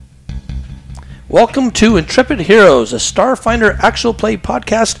Welcome to Intrepid Heroes, a Starfinder actual play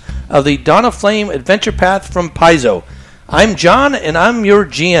podcast of the Dawn of Flame adventure path from Paizo. I'm John, and I'm your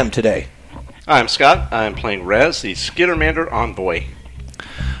GM today. I'm Scott. I'm playing Rez, the Skittermander Envoy.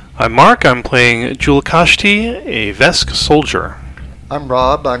 I'm Mark. I'm playing Julakashti, a Vesk soldier. I'm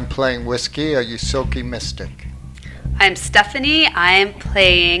Rob. I'm playing Whiskey, a Yusoki mystic. I'm Stephanie. I'm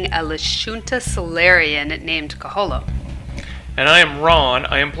playing a Lashunta Solarian named Kaholo. And I am Ron.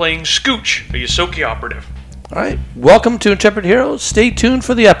 I am playing Scooch, a Yosoki operative. All right, welcome to Intrepid Heroes. Stay tuned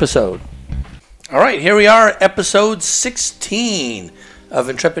for the episode. All right, here we are, episode 16 of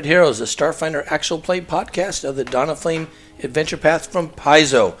Intrepid Heroes, a Starfinder actual play podcast of the Dawn of Flame adventure path from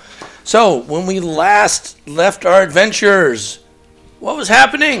Paizo. So, when we last left our adventures, what was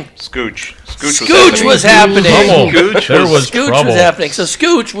happening? Scooch. Scooch was happening. Scooch was happening. So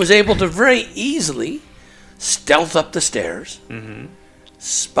Scooch was able to very easily stealth up the stairs,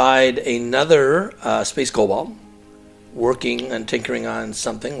 spied another space kobold working and tinkering on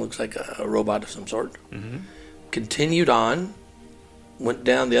something, looks like a robot of some sort. Continued on, went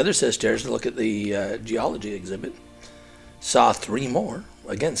down the other set of stairs to look at the geology exhibit, saw three more,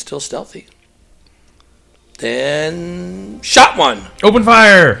 again still stealthy. Then shot one. Open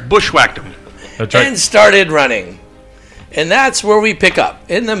fire! Bushwhacked him. That's right. And started running. And that's where we pick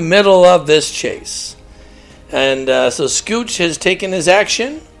up, in the middle of this chase. And so Scooch has taken his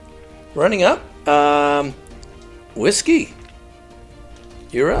action, running up. Whiskey,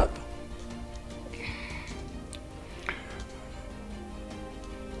 you're up.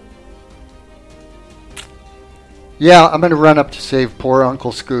 Yeah, I'm going to run up to save poor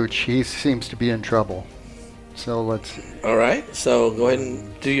Uncle Scooch. He seems to be in trouble. So let's see. All right, so go ahead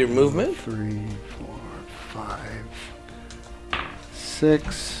and do your movement. 3, 4, 5,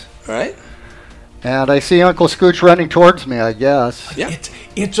 6. All right. And I see Uncle Scooch running towards me, I guess. Yeah.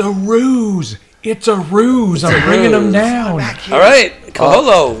 It's a ruse. It's a ruse. I'm bringing him down. All right,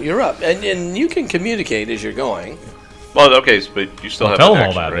 Kaholo, you're up. And you can communicate as you're going. Well, okay, but you still have tell an him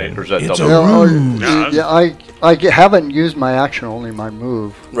action, all that, right? then. Or is that It's double? a ruse. Yeah, I haven't used my action, only my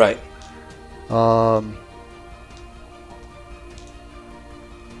move. Right. Can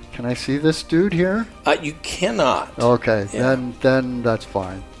I see this dude here? You cannot. Okay, Yeah. then that's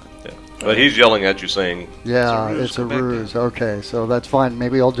fine. Yeah. But he's yelling at you saying, Yeah, it's a ruse. Okay, so that's fine.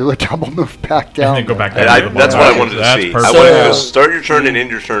 Maybe I'll do a double move back down. And then go back there. down. that's what I wanted to That's see. perfect. I wanted you to So- start your turn and end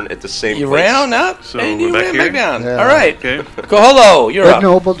your turn at the same You place. ran up, So and you we're back ran here? back down. Yeah. All right. Okay. Kaholo, you're The up.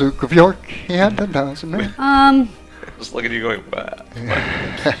 noble Duke of York, he had 10,000 men. Just look at you going, bah.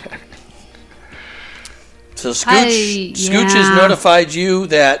 So Scooch has yeah. notified you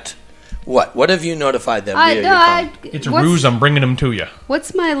that... What? What have you notified them via your phone? It's a ruse. I'm bringing him to you.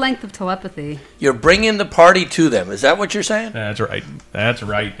 What's my length of telepathy? You're bringing the party to them. Is that what you're saying? That's right. That's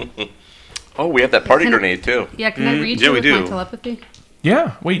right. Oh, we have that party Can I- grenade, too. Yeah, can I read yeah, you we with my do. telepathy?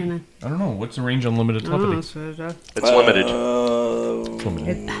 Yeah. Wait. I don't know. What's the range on limited telepathy? It's limited.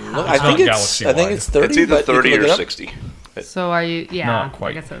 I think it's galaxy-wide. 30. It's either but you can 30 look or it up. 60. So are you? Yeah, Not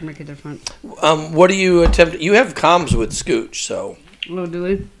quite. I guess that would make a difference. What do you attempt? You have comms with Scooch, so Oh, do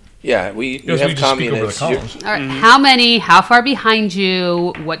we? yeah, we Yes, have we just speak over the communists. columns. All right. How far behind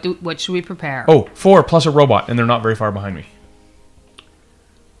you? What should we prepare? Oh, 4 plus a robot, and they're not very far behind me.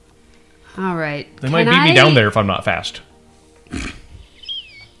 All right. They might beat me down there if I'm not fast.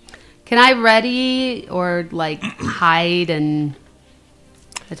 Can I ready or like hide and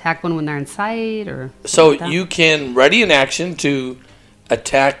attack one when they're in sight, or So like that? you can ready an action to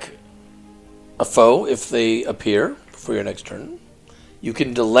attack a foe if they appear before your next turn. You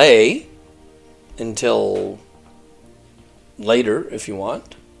can delay until later if you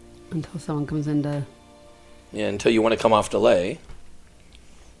want. until someone comes into. Yeah, until you want to come off delay.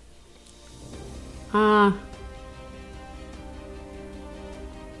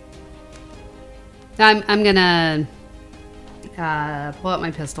 I'm gonna pull out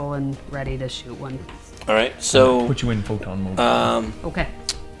my pistol and ready to shoot one. All right. So Put you in photon mode. Okay.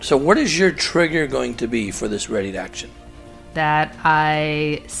 so what is your trigger going to be for this readied action? That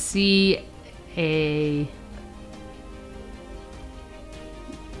I see a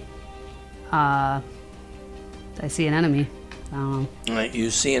I see an enemy. All right, you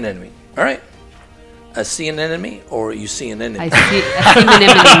see an enemy. All right. I see an enemy, or you see an enemy. I see an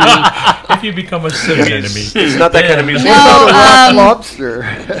enemy. If you become a silly enemy. It's not that kind of music. Lobster.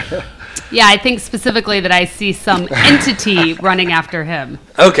 Yeah, I think specifically that I see some entity running after him.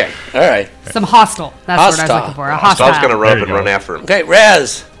 Okay. All right. Some hostile. That's what I was Hostile. looking for. A So I was hostile. going to run There up you and go. run after him. Okay,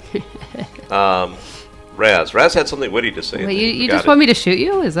 Raz. Raz had something witty to say. Wait, you just want me to shoot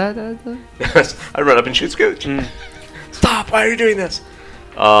you? Is that? I run up and shoot Scooch. Stop! Why are you doing this?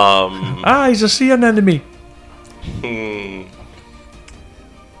 He's a sea anemone.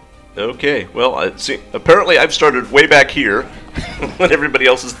 Okay, well, see, apparently I've started way back here when everybody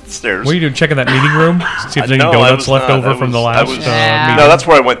else is at the stairs. What are you doing? Checking that meeting room? See if there's any No, I donuts was left not. over from the last meeting. No, that's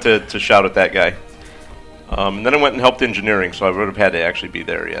where I went to shout at that guy. And then I went and helped engineering, so I would have had to actually be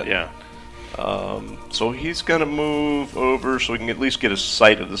there yet. Yeah. So he's going to move over so we can at least get a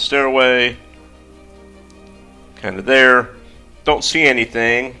sight of the stairway. Kind of there. Don't see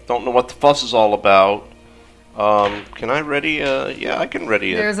anything. Don't know what the fuss is all about. Can I ready? Yeah, I can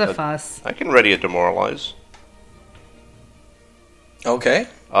ready. There's a fuss. I can ready a demoralize. Okay.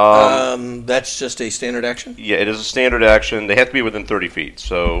 That's just a standard action. Yeah, it is a standard action. They have to be within 30 feet.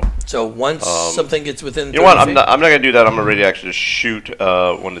 So once something gets within 30 you know what? feet, I'm not going to do that. I'm going to ready action to shoot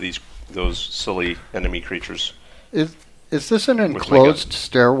one of those silly enemy creatures. Is this an my enclosed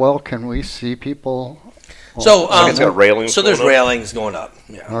stairwell? Can we see people? So it's got railings. So there's going up, railings going up.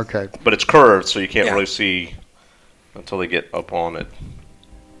 Yeah. Okay. but it's curved, so you can't Yeah. really see until they get up on it.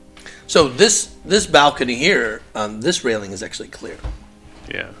 So this balcony here, this railing is actually clear.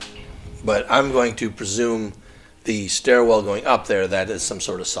 Yeah. But I'm going to presume the stairwell going up there, that is some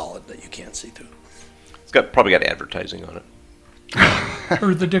sort of solid that you can't see through. It's probably got advertising on it.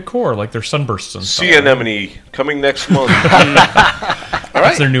 Or the decor, like their sunbursts and stuff. Sea anemone coming next month. All That's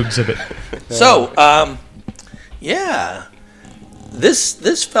right. their new exhibit. So, yeah,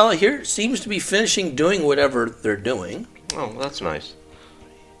 this fella here seems to be finishing doing whatever they're doing. Oh, that's nice.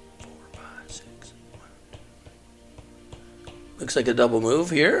 Looks like a double move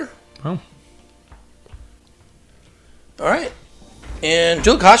here. Oh. All right, and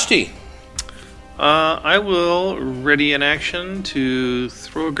Julkashti. I will ready an action to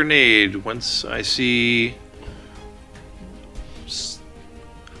throw a grenade once I see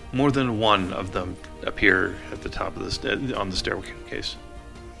more than one of them appear at the top of the on the staircase.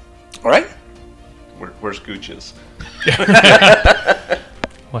 All right. Where's Gooch is? Well,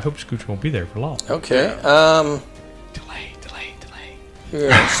 I hope Scooch won't be there for long. Okay. Delay. Here.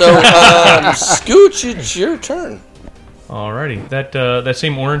 So, Scooch, it's your turn. Alrighty, that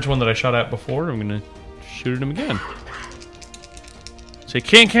same orange one that I shot at before, I'm gonna shoot at him again. So you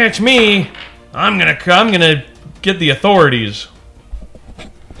can't catch me. I'm gonna get the authorities.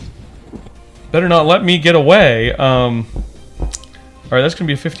 Better not let me get away. All right, that's gonna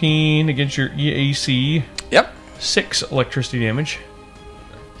be a 15 against your EAC. Yep. 6 electricity damage.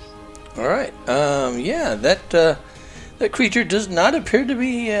 All right. Yeah, that creature does not appear to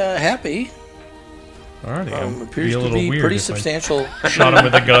be happy. Alrighty, Appears to be pretty substantial. Shot him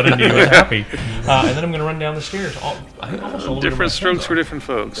with a gun and he was happy. And then I'm going to run down the stairs. I think almost all the way to my Different strokes tent, for different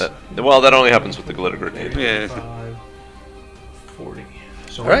folks. That only happens with the glitter grenade. Yeah. 5, 40.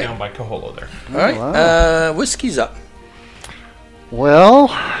 So All we're right. down by Kaholo there. All right. Wow. Whiskey's up. Well,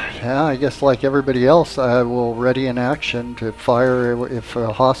 yeah, I guess like everybody else, I will ready an action to fire if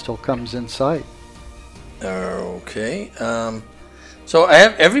a hostile comes in sight. Okay. So I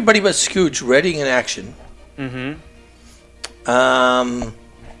have everybody but Scooch readying an action. Mm-hmm.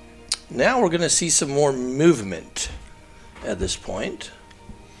 Now we're going to see some more movement at this point.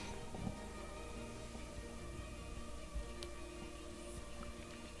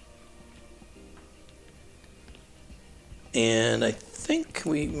 And I think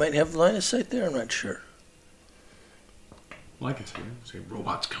we might have line of sight there. I'm not sure. Well, I can see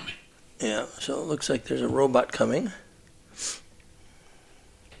robots coming. Yeah, so it looks like there's a robot coming.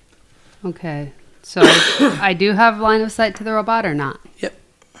 Okay. So I do have line of sight to the robot or not? Yep.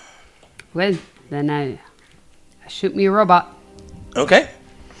 Good. Then I shoot me a robot. Okay.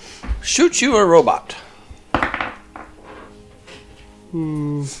 Shoot you a robot.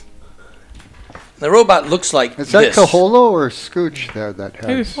 The robot looks like Is that this. Kaholo or Scooch there that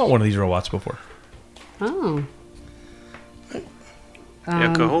Hey, we've has? fought one of these robots before. Oh.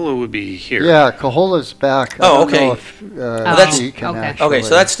 Yeah, Kaholo would be here. Yeah, Kahola's back. I Oh, don't know okay. if, that's- she can okay. actually. Okay,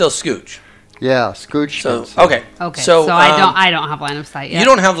 so that's still Scooch. Yeah, Scooch. So gets it. okay. Okay. So, I don't have line of sight yet. You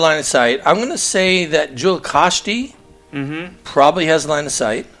don't have line of sight. I'm going to say that Julkashti probably has line of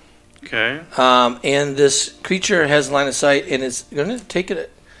sight, Okay. and this creature has line of sight, and it's going to take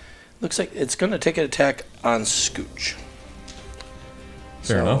it. Looks like it's going to take an attack on Scooch.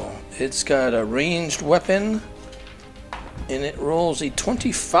 Fair enough. It's got a ranged weapon, and it rolls a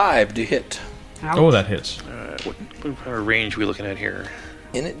 25 to hit, Ouch. Oh, that hits. What range are we looking at here?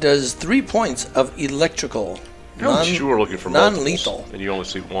 and it does 3 points of electrical. You were looking for multiples, non-lethal. and you only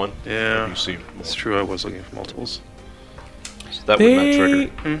see one. Yeah. You see more. It's true, I was looking for multiples. So that would not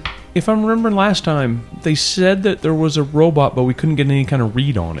trigger. If I'm remembering last time, they said that there was a robot, but we couldn't get any kind of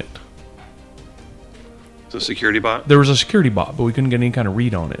read on it. It's a security bot? There was a security bot, but we couldn't get any kind of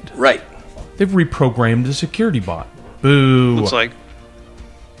read on it. Right. They've reprogrammed the security bot. Boo. Looks like.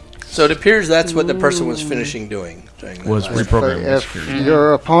 So it appears that's what the person was finishing doing. During Was that last- reprogramming the If security.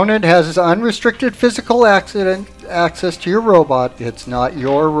 your opponent has unrestricted physical access to your robot, it's not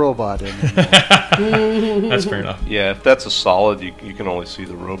your robot anymore. That's fair enough. Yeah, if that's a solid, you can only see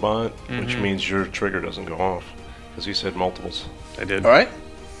the robot, which means your trigger doesn't go off. Because he said multiples. I did. All right.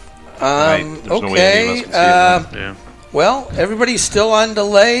 Right. There's no way any of us Okay. can see it Yeah. Well, everybody's still on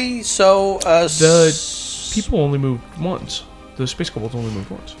delay, so The people only moved once. The space kobolds only moved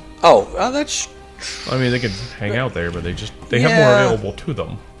once. that's I mean, they could hang out there, but they have more Yeah. available to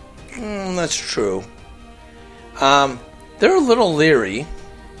them. that's true. They're a little leery.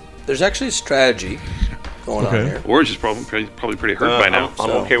 There's actually a strategy going on Okay. here. Orange is probably pretty hurt by now. I'm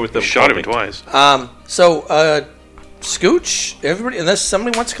so- okay with them. Shot him clumping. twice. So Scooch, everybody, unless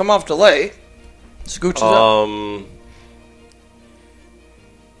somebody wants to come off delay, Scooch is up.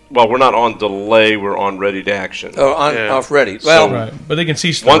 Well, we're not on delay. We're on ready to action. Oh, Yeah. off ready. Well, Right. But they can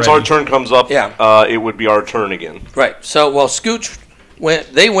cease the Once our ready. turn comes up, Yeah. it would be our turn again. right. So, Scooch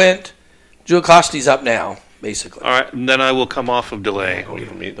went. They went. Jewel Costi's up now, basically. All right, and then I will come off of delay, Wait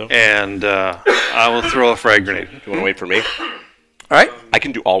for me, though. and I will throw a frag grenade. Do you want to wait for me? All right. I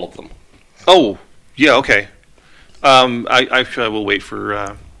can do all of them. Oh, yeah, okay. I will wait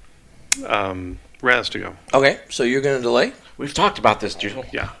for Raz to go. Okay. So you're going to delay. We've talked about this, Jill.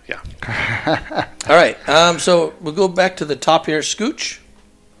 Yeah. All right. So we'll go back to the top here, Scooch.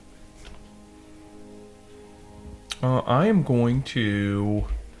 I am going to.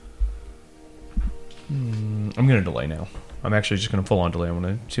 I'm going to delay now. I'm actually just going to full on delay. I'm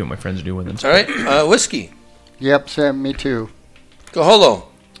going to see what my friends do and then. All right. Whiskey. Yep, Sam, me too. Kaholo.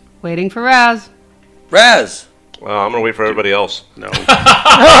 Waiting for Raz. Raz. I'm going to wait for everybody else. No.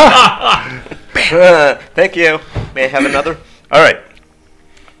 Thank you. May I have another? All right.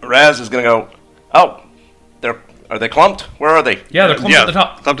 Raz is going to go, oh, are they clumped? Where are they? Yeah, they're clumped at the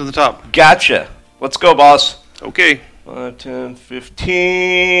top. Clumped to the top. Gotcha. Let's go, boss. Okay. 5, 10,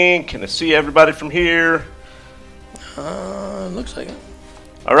 15. Can I see everybody from here? Looks like it.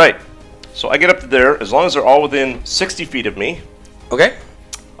 All right. So I get up to there. As long as they're all within 60 feet of me, Okay.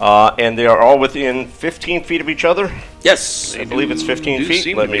 and they are all within 15 feet of each other. Yes. I believe it's 15 do feet.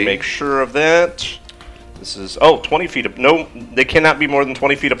 seem Let to me be. make sure of that. This is 20 feet. No, they cannot be more than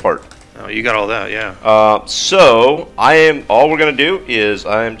 20 feet apart. Oh, you got all that, yeah. So all we're gonna do is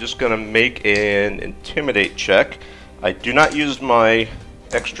I am just gonna make an intimidate check. I do not use my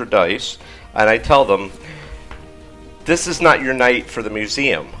extra dice, and I tell them, this is not your night for the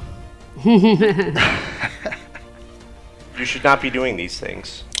museum. You should not be doing these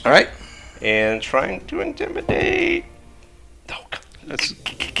things. All right. And trying to intimidate. Oh, That's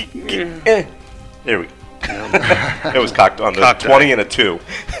there we go. It was cocked on the Cocked 20 eye. and a 2.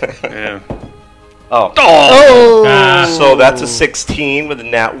 yeah. Oh! So that's a 16 with a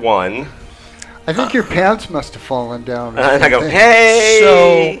nat 1. I think your pants must have fallen down. or And I go, something.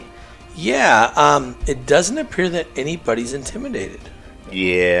 hey! So, yeah, it doesn't appear that anybody's intimidated.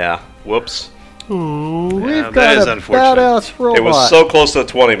 Yeah. Whoops. We've that got is a unfortunate. badass robot. It was so close to the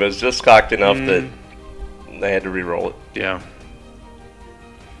 20, but it was just cocked enough that I had to re-roll it. Yeah.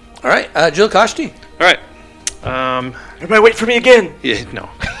 All right. Jill Koshti. All right. Everybody wait for me again! Yeah, no.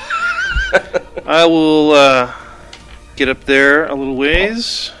 I will get up there a little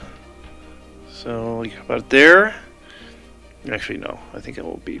ways. So, about there. Actually, no. I think I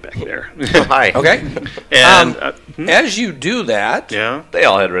will be back there. Hi. Okay. And, As you do that, yeah. They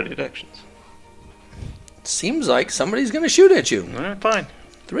all had ready actions. it seems like somebody's going to shoot at you. All right, fine.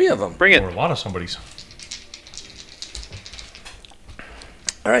 3 of them. Bring Or it. a lot of somebody's.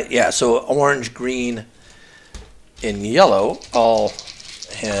 All right. Yeah. So orange, green, and yellow all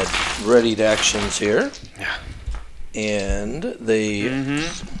had ready actions here. Yeah. And they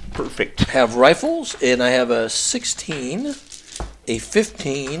Perfect. have rifles, and I have a 16, a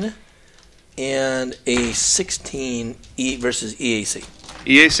 15, and a 16 versus EAC.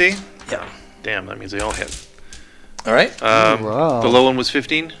 EAC? Yeah. Damn, that means they all hit. All right. Wow. The low one was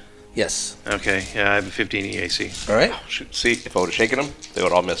 15? Yes. Okay, yeah, I have a 15 EAC. All right. See, if I would have shaken them, they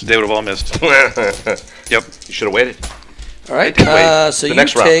would all miss. They would have all missed. Yep. You should have waited. All right. did wait. So The you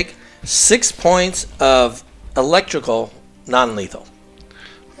next round. take 6 points of electrical non-lethal.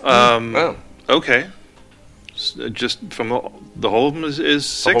 Oh. Okay. Just from the whole of them is The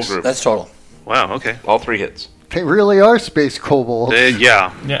 6? whole group. That's total. Wow, okay. All 3 hits. They really are space kobolds.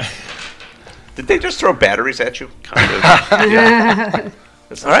 Yeah, Yeah. Did they just throw batteries at you? kind of.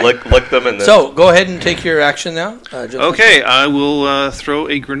 Just All right. lick them and then... So go ahead and take your action now. Jill. Okay, I will throw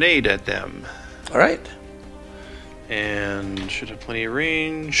a grenade at them. All right. and should have plenty of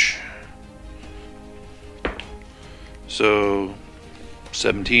range. So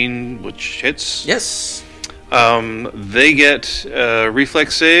 17, which hits. Yes. They get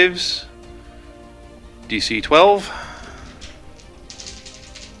reflex saves. DC 12.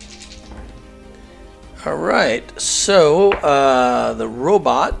 All right. So the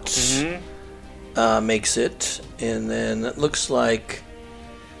robot makes it, and then it looks like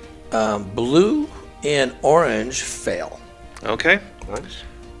blue and orange fail. Okay. Nice.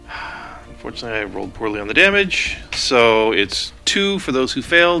 Unfortunately, I rolled poorly on the damage, so it's 2 for those who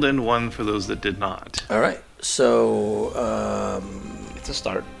failed and 1 for those that did not. All right. So It's a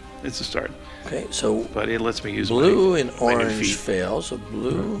start. It's a start, okay. So but it lets me use blue my, and my new orange feat. fail. So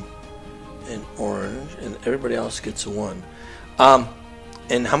blue and orange, and everybody else gets a 1.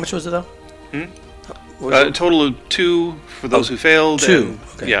 And how much was it though? What was A it? total of 2 for those who failed. 2. And,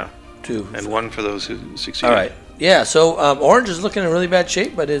 Okay. Yeah, 2. and 1 for those who succeeded. All right. Yeah. So orange is looking in really bad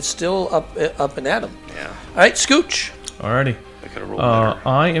shape, but it's still up and at him. Yeah, All right, Scooch. Alrighty. I could have rolled better.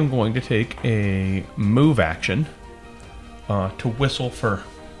 I am going to take a move action to whistle for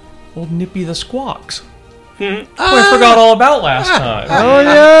old Nippy the Squawks. Who I forgot all about last time. Oh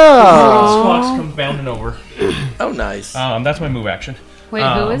yeah. Squawks come bounding over. Oh, nice. That's my move action. Wait,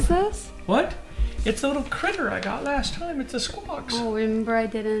 who is this? What? It's the little critter I got last time. It's a Squawks. Oh, remember I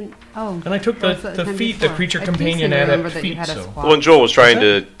didn't. Oh. And I took the time feat, the before. creature I do companion seem to remember adept that you feat. had a So squawk. Well, and Joel was trying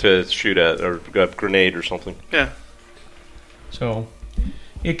What's to shoot at or got a grenade or something. Yeah. So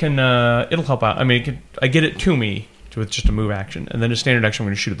it can it'll help out. I mean, I get it to me with just a move action, and then a standard action. I'm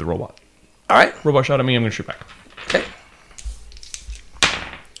going to shoot at the robot. All right. Robot shot at me. I'm going to shoot back. Okay.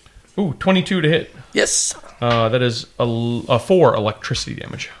 Ooh, 22 to hit. Yes. That is a 4 electricity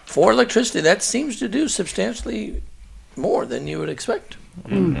damage. 4 electricity. That seems to do substantially more than you would expect.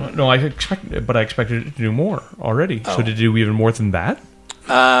 No, I expected it, but I expected it to do more already. Oh. So did it do even more than that?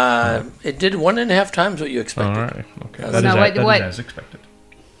 It did 1.5 times what you expected. All right. Okay. So That is now that what- is as expected.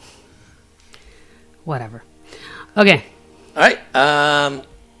 Whatever. Okay. All right.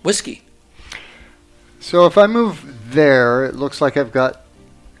 Whiskey. So if I move there, it looks like I've got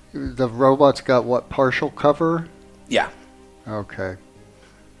the robot's got what, partial cover? Yeah. Okay.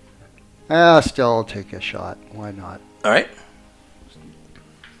 Still I'll take a shot. Why not? All right.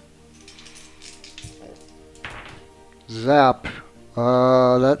 Zap.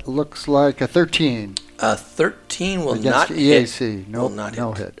 That looks like a 13 A 13 will against not EAC. hit. No, Will not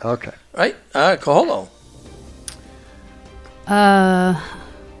no hit. hit. Okay. All right. Kaholo.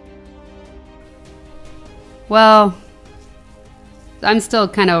 Well, I'm still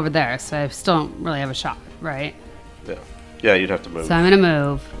kind of over there, so I still don't really have a shot, right? Yeah. Yeah, you'd have to move. So I'm gonna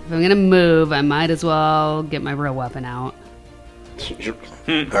move. If I'm gonna move, I might as well get my real weapon out. Your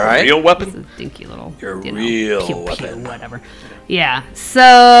All right. real It's weapon? a dinky little, Your you know, real pew, pew, weapon. whatever. Yeah.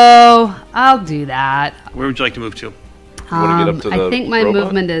 So I'll do that. Where would you like to move to? wanna get up to I the think my robot?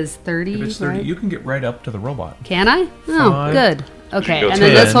 movement is 30. If it's 30, right? you can get right up to the robot. Can I? Oh, Fine. good. Okay, go and to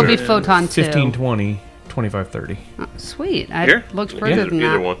then the this will be end. photon 2. 15, 20, 25, 30. Oh, sweet. Here? It looks Either, further than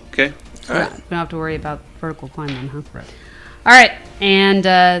either that. one. Okay. All right. We don't have to worry about vertical climb then, huh? Right. All right, and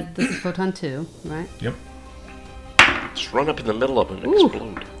this is photon 2, right? Yep. Just run up in the middle of it and Ooh.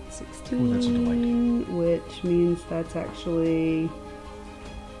 explode. 16, that's a delight. which means that's actually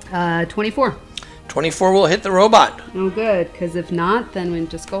 24. 24 will hit the robot. Oh, good, because if not, then we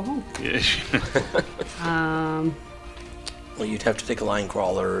just go home. Yeah. Well, you'd have to take a line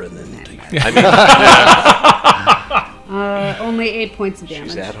crawler and then take... Only 8 points of damage.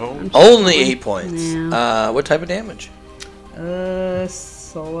 She's at home. Only 8 points. Yeah. What type of damage?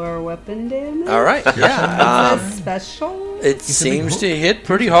 Solar weapon damage? All right. Yeah. Special? It seems to hit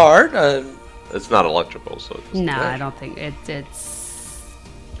pretty hard. It's not electrical, so it doesn't No, matter. I don't think it's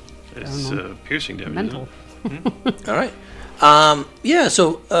It's piercing damage. mental. All right. Yeah,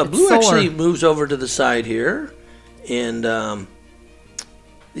 so Blue solar. actually moves over to the side here. And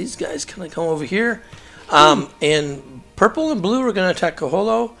these guys kind of come over here. And Purple and Blue are going to attack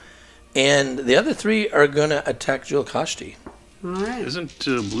Kaholo. And the other 3 are going to attack Julkashti. All right. Isn't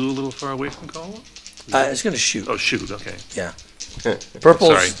blue a little far away from Call? It's going to shoot. Oh, shoot. Okay. Yeah.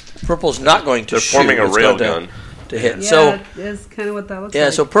 Purple's not going to They're shoot. forming a It's going railgun. to hit. Yeah, So that's kind of what that looks yeah,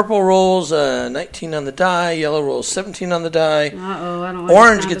 like. so purple rolls 19 on the die, yellow rolls 17 on the die. Uh-oh, I don't like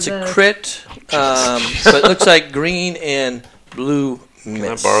Orange the gets sound a of this. crit, but it looks like green and blue Can I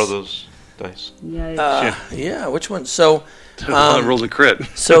miss. borrow those dice? Yeah, Yeah, which one? So I rolled a crit.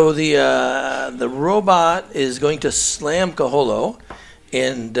 so the robot is going to slam Kaholo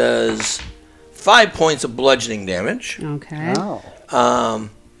and does 5 points of bludgeoning damage. okay. Oh.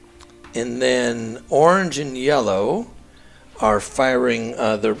 And then orange and yellow are firing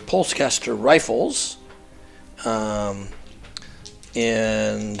their pulsecaster rifles.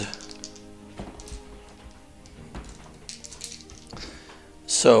 And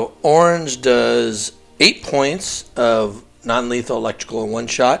so orange does 8 points of non-lethal electrical in one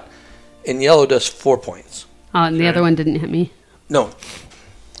shot, and yellow does 4 points. And the other one didn't hit me. No,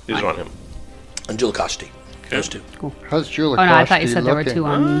 These are on him. on Julakashti. Those two. How's Julie? Oh no, I thought you said there were two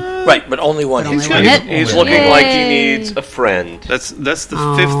on me. Right, but only one. But only hits. one hit? He's looking like he Yay. needs a friend. That's the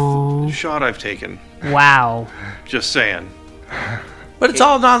Oh. 5th shot I've taken. Wow. Just saying. But it's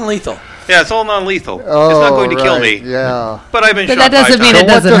all non-lethal. Yeah, it's all non-lethal. Oh, it's not going to kill right, me. Yeah. But I've been But shot that doesn't 5 mean times. it What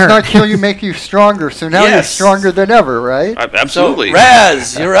doesn't does hurt. not kill you make you stronger. So now you're Yes. stronger than ever, right? Absolutely. So,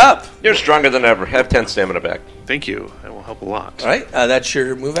 Raz, you're up. You're stronger than ever. Have 10 stamina back. Thank you. That will help a lot. All right, that's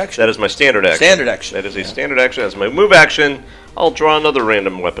your move action. That is my standard action. Standard action. That is a standard action. As my move action, I'll draw another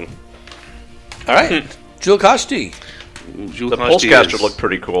random weapon. All right, Julakashti. The pulsecaster looked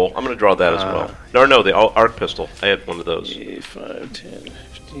pretty cool. I'm going to draw that as well. No, the arc pistol. I had one of those. 5, 10,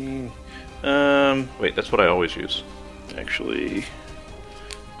 15. Wait, that's what I always use. Actually,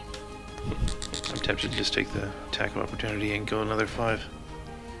 I'm tempted to just take the attack of opportunity and go another 5.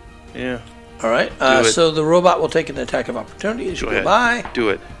 Yeah, All right, Do it. so the robot will take an attack of opportunity as you Go go ahead. by. do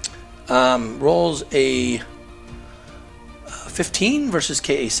it. Rolls a 15 versus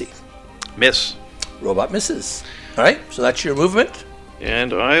KAC. Miss. Robot misses. All right, so that's your movement.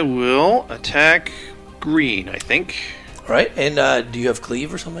 And I will attack green, I think. All right, and do you have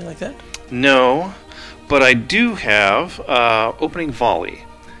cleave or something like that? No, but I do have opening volley.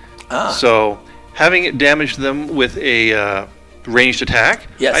 Ah, So, having it damage them with a ranged attack,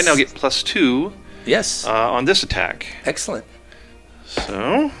 Yes. I now get +2 yes, on this attack. excellent.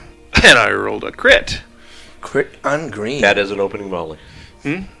 So, and I rolled a crit. Crit on green. That is an opening volley.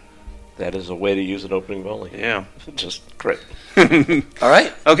 Hmm? That is a way to use an opening volley. Yeah. Just crit. All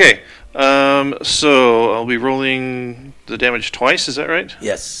right, Okay, so I'll be rolling the damage twice, is that right?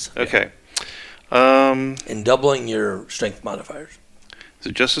 yes, Okay. and doubling your strength modifiers. Is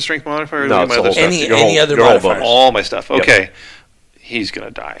it just the strength modifier? Or No, my it's the other whole stuff? stuff. Any- Your whole- any other your whole modifiers. bonus. All my stuff. Yep. Okay. He's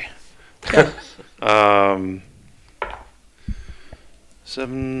gonna die. Yeah.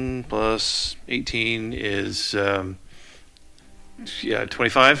 7 plus 18 is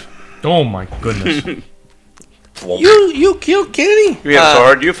 25. Oh my goodness. You killed Kennedy. You have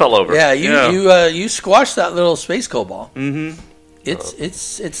sword. You fell over. Yeah, Yeah. you squashed that little space cobalt. Mm-hmm.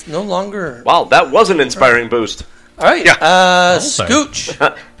 It's no longer. Wow, that was an inspiring boost. All right, Yeah. Scooch.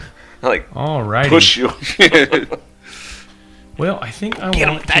 Like, Alrighty. push you. Well, I think I Get him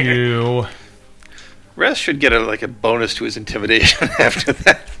want with dagger. to. Rest should get a bonus to his intimidation after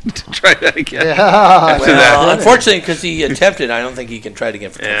that to try that again. Yeah. Well, unfortunately, because he attempted, I don't think he can try it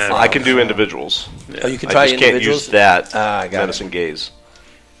again for Yeah. 25. I can do individuals. Oh, you can I try just can't individuals. use that I got medicine gaze.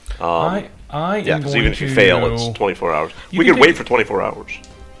 I Yeah, am because going even if to. you fail, it's 24 hours. You We can could wait take- for 24 hours.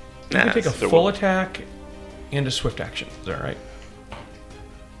 You can take a there full will. attack and a swift action. Is that right?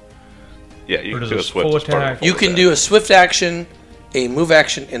 Yeah, you Or can does do a a swift full as part of attack- a full You can attack. do a swift action, a move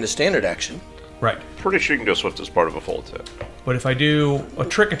action, and a standard action. Right. Pretty sure you can do a swift as part of a full attack. But if I do a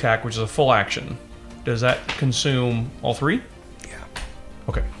trick attack, which is a full action, does that consume all 3? Yeah.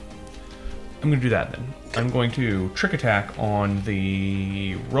 Okay. I'm going to do that then. I'm going to trick attack on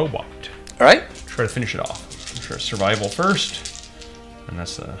the robot. All right. Try to finish it off. Sure, survival first. And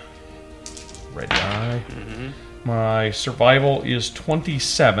that's the red die. My survival is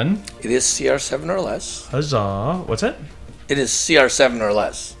 27. It is CR7 or less. Huzzah. What's that? It is CR7 or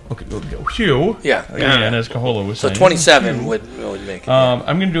less. Okay, Hugh. Yeah. Again, as Kaholo was So saying. 27 would make it.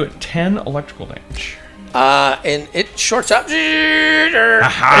 I'm going to do it 10 electrical damage. And it shorts out. Hey.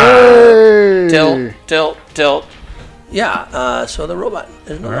 Tilt. Yeah. So the robot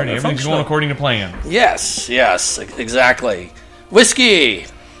is no Alrighty, longer everything's functional. going according to plan. Yes, exactly. Whiskey.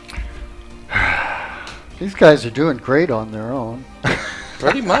 These guys are doing great on their own.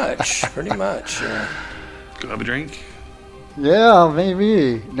 Pretty much. Yeah. Go have a drink. Yeah,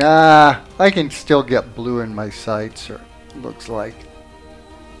 maybe. Nah, I can still get blue in my sights, or looks like.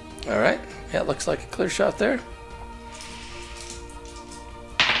 All right. Yeah, it looks like a clear shot there.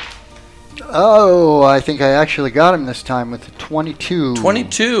 Oh, I think I actually got him this time with a 22.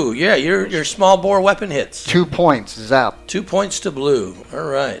 22. Yeah, your small bore weapon hits. 2 points, zap. 2 points to blue. All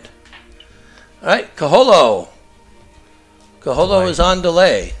right. Kaholo. Kaholo is on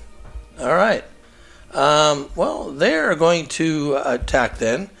delay. All right. Well, they're going to attack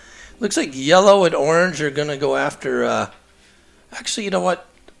then. Looks like yellow and orange are going to go after. Actually, you know what?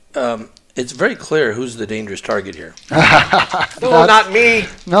 it's very clear who's the dangerous target here. No, not me.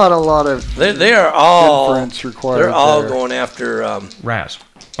 Not a lot of They are all inference required. they're all there. going after Raz.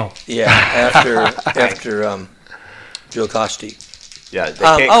 Oh, yeah after Joe Costi. Yeah, they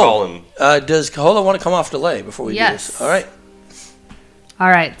can't call him. Does Kahola want to come off delay before we do Yes. this? All right. All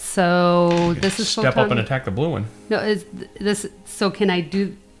right, so this is step up and attack the blue one. No, is this? So can I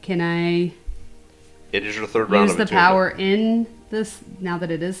It is your third round use of the attunement. power in this now that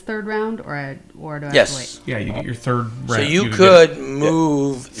it is third round, or do I have to wait? Yes. Yeah, you get your third round. So you get- could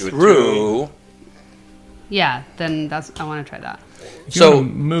move You would through. Yeah, then I want to try that. if you So- want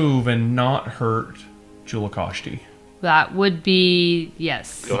to move and not hurt Julikoshti. That would be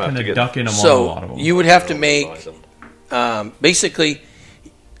yes. You'll have Kind to of get duck in among a lot of So them. you would have to make Find them. basically.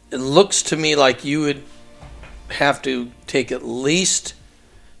 It looks to me like you would have to take at least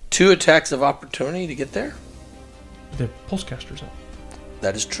 2 attacks of opportunity to get there. The pulsecaster's up.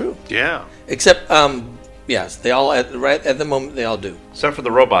 That is true. Yeah. Except, yes, they all right at the moment they all do. Except for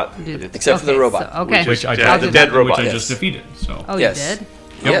the robot. Except for the robot. So, okay. Which I Yeah, just- the dead robot, Which I yes. just defeated. So Oh, Yes. you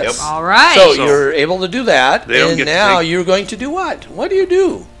did. Yes. All right. So So- you're able to do that, They don't and get to now take- you're going to do what? What do you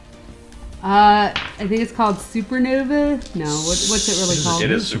do? I think it's called supernova. No, what's it really called?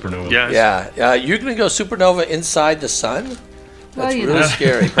 It is supernova. Yeah. Yeah, you're going to go supernova inside the sun. That's you really know.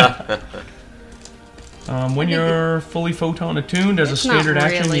 scary. when you're fully photon attuned as a It's not standard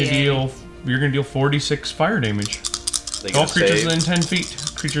action, really you're going to deal 46 fire damage. They All get creatures saved. within 10 feet.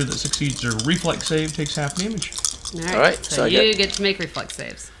 Creature that succeeds a reflex save takes half damage. All right, So, so I you get to make reflex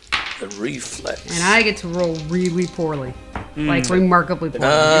saves, The reflex. and I get to roll really poorly, like remarkably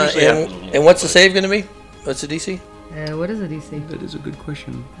poorly. Usually happens And what's the save going to be? What's the DC? What is a DC? That is a good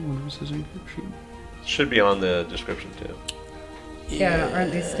question. I wonder if it says Should be on the description too. Yeah,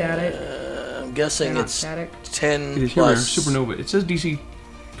 aren't they static? I'm guessing They're not it's static. 10 It is here, plus supernova. It says DC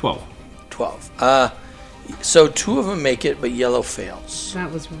 12. 12. So 2 of them make it, but yellow fails. That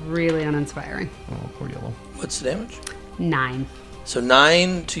was really uninspiring. Oh, poor yellow. What's the damage? 9. So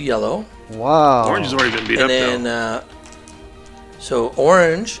 9 to yellow. Wow. Orange has already been beat And up, then, though. so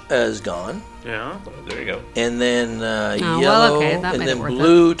orange is gone. Yeah. There you go. And then well, yellow. okay, that and made then it worth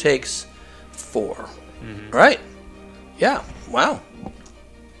blue takes 4. Right? Yeah. Wow.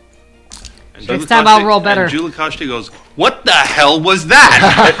 And Next time I'll roll better. And Julikoshti goes, "What the hell was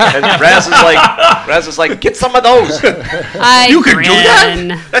that? And Raz is like, get some of those. You can do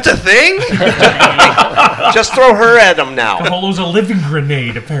that? That's a thing?" Just throw her at him now. Kaholo's a living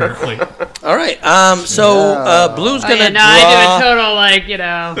grenade, apparently. All right. So blue's Oh, gonna yeah, no, draw. I do a total, like, you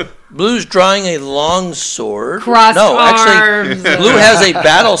know, Blue's drawing a long sword. cross No, actually, arms. blue has a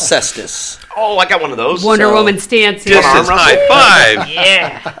battle cestus. Oh, I got one of those. Wonder So- Woman stance here. Distance high five.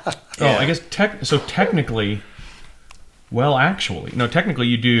 Yeah. Oh, I guess technically, well, actually, no. Technically,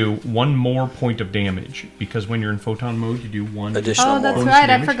 you do 1 more point of damage because when you're in photon mode, you do 1 Additional Oh, that's bonus right. I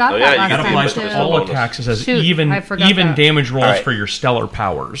damage. forgot Oh, that yeah, you last can That time, applies too. to all bonus. attacks. It says Shoot, even I forgot that. damage rolls All right. for your stellar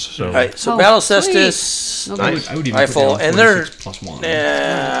powers. So All right. So Oh, battle sweet. cestus. Okay. I would even Rifle, put down and they're 46 plus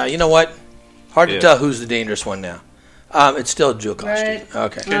 1. you know what? Hard Yeah. to tell who's the dangerous one now. It's still Jewel Costi. Right.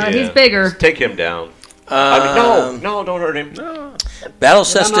 Okay. He's bigger. Take him down. No, don't hurt him. Battle I'm all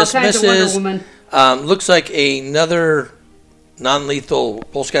cestus kinds of Wonder misses. Woman. Looks like another non-lethal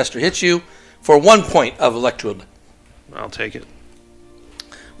pulsecaster hits you for 1 point of electrode. I'll take it.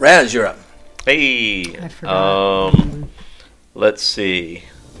 Raz, you're up. Hey. I forgot. Let's see.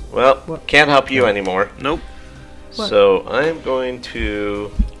 Well, can't help you anymore. Nope. What? So I'm going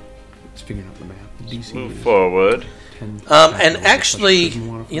to It's figuring out the map. DC move is forward. 10 And actually,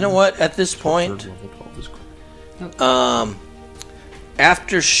 you know what? At this point, Third level 12 is correct.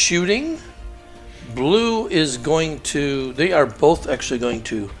 after shooting, blue is going to. They are both actually going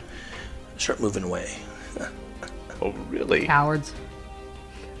to start moving away. Oh, really? Cowards.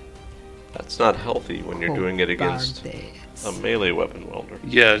 That's not healthy when you're doing it against a melee weapon welder.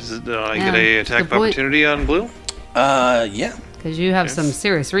 Yeah, do I get Yeah, a that's a attack good point. opportunity on blue? Yeah. Because you have some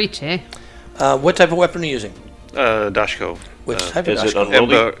serious reach, eh? What type of weapon are you using? Dashko. Which type of Is it Dashko?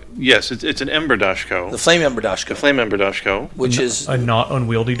 unwieldy? Ember, yes, it's an Ember Dashko. The flame ember Dashko, The Flame Ember Dashko. which is A not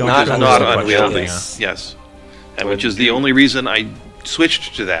unwieldy dog. Not is Not unwieldy. unwieldy. Yes. Yes. And which is the only reason I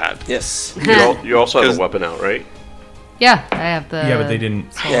switched to that. yes. You also have 'Cause- a weapon out, right? Yeah, I have the. Yeah, but they didn't.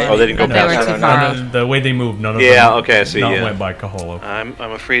 Yeah, Oh, they didn't go But they past were that. too far out. The way they moved, none of Yeah, them. okay, I see, Not yeah. went by Kaholo. I'm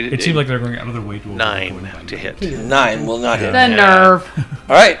afraid It seemed like they were going out of their way to avoid 9 going by to hit. 9 will not hit. The nerve.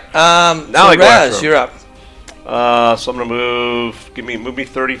 All right. Now So I go after Raz, him. you're up. So I'm gonna move me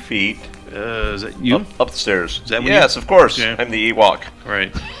 30 feet Is that you? up the stairs. Is that what yes, of course. Yeah. I'm the Ewok.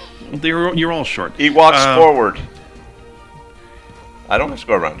 Right. You're all short. Ewoks forward. I don't have to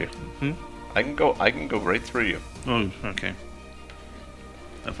go around you. I can go right through you. Oh, okay.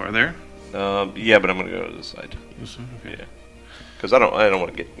 That far there? Yeah, but I'm gonna go to the side. Okay. Yeah, because I don't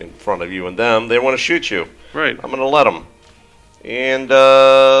want to get in front of you and them. They want to shoot you. Right. I'm gonna let them. And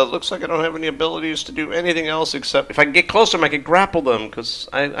looks like I don't have any abilities to do anything else except if I can get close to them, I can grapple them because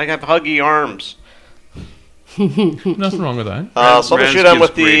I have huggy arms. Nothing wrong with that. So I'm gonna shoot them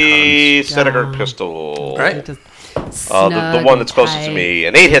with the Stedegard pistol. All right. Just The one that's closest to me.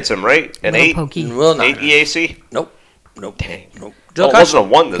 An 8 hits him, right? An 8? Pokey. Will not. 8 EAC? Nope. Nope. Dang. Nope. Oh, it wasn't a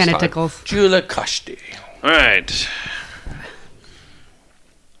 1 this Kind time. of tickles. Jula Kashti. All right. 5,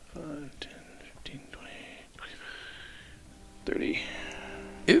 10, 15, 20, 30.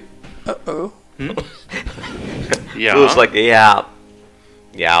 Oop. Uh-oh. Yeah. It was like, yeah.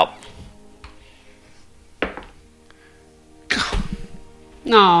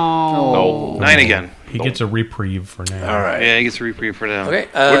 No. 9 again. He gets a reprieve for now. All right. Yeah, he gets a reprieve for now. Okay.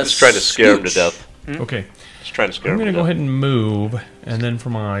 We're just trying to scare him to Scooch. death. Okay. Just trying to scare I'm him going to to go death. ahead and move, and then for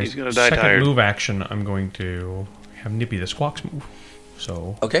my He's gonna die second tired. move action, I'm going to have Nippy the Squawks move.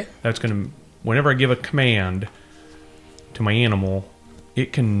 So Okay. that's going to, whenever I give a command to my animal,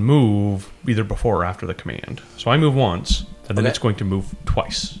 it can move either before or after the command. So I move once, and then Okay. it's going to move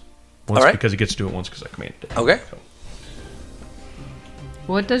twice. Once All right. because it gets to do it once because I commanded it. Okay.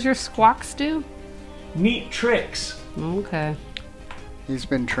 What does your squawks do? Neat tricks. Okay. He's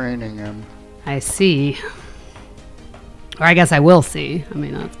been training him. I see. Or I guess I will see. I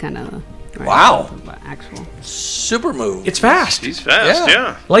mean, that's kind of... Wow. Actual. Super move. It's fast. He's fast, Yeah.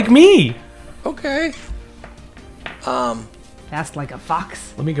 yeah. Like me. Okay. Fast like a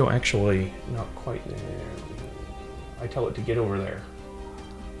fox. Let me go actually, not quite there. I tell it to get over there.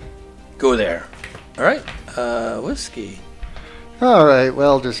 Go there. All right. Whiskey. All right,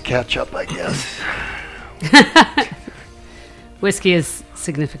 well, just catch up, I guess. Whiskey is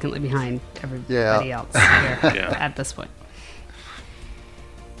significantly behind everybody else here Yeah. at this point.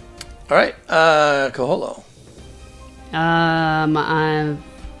 All right. Koholo.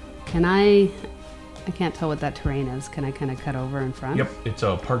 Can I can't tell what that terrain is. Can I kind of cut over in front? Yep, it's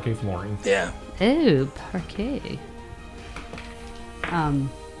a parquet flooring. Yeah. Oh, parquet.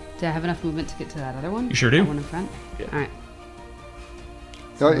 Do I have enough movement to get to that other one? You sure do. That one in front? Yeah. All right.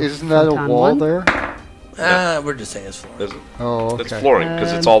 Isn't that a Photon wall one? there? We're just saying it's floor. Oh, okay. It's flooring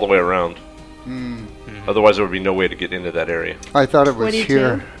because it's all the way around. Hmm. Otherwise, there would be no way to get into that area. I thought it was 22.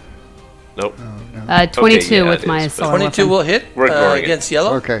 here. Nope. 22 yeah, with it my is, but- solar 22 weapon. will hit We're ignoring it. against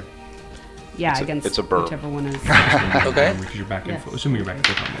yellow. Okay. Yeah, it's a- against it's a burn. whichever one is. Okay. Because you're back in, Yeah. assuming you're back in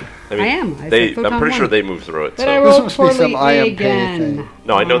photon mode. I am. I They, said photon I'm pretty sure one. they move through it. But I So. rolled must be some poorly IMP again. thing.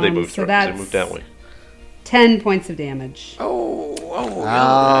 No, I know they move So through it 'cause they that's move that way. 10 points of damage. Oh.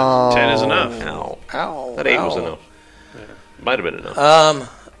 Ow. 10 is enough. Ow. Ow. That 8 was ow. enough. Might have been enough.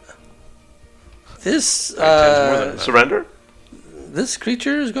 This 10's more than enough. Surrender? this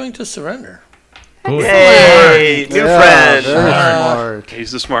creature is going to surrender. Good. Hey, new Yeah, friend. very smart.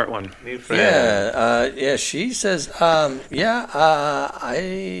 He's the smart one. New friend. Yeah. She says, I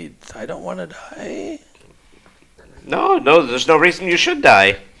don't want to die. No, there's no reason you should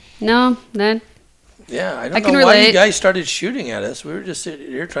die. No, that Yeah, I I don't can know why you relate. guys started shooting at us. We were just sitting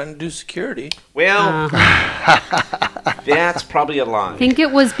here trying to do security. Well, that's probably a lie. I think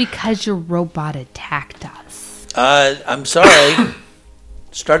it was because your robot attacked us. I'm sorry.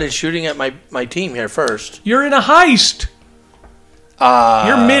 Started shooting at my team here first. You're in a heist.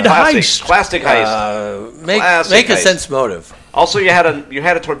 You're mid heist. Classic heist. Make Classic a heist. sense motive. Also, you had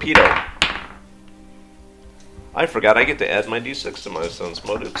a torpedo. I forgot. I get to add my d6 to my sense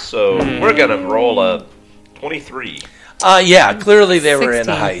motive, so we're gonna roll a 23. Yeah, clearly they were in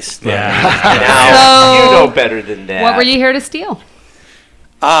a 16. heist. Now So- you know better than that. What were you here to steal?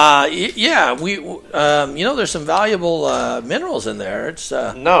 Yeah, we there's some valuable minerals in there. It's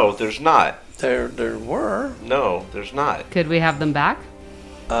No, there's not. there were. No, there's not. Could we have them back?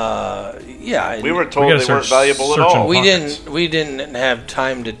 Yeah, We were told gotta they start weren't valuable at searching. all. pockets. we didn't have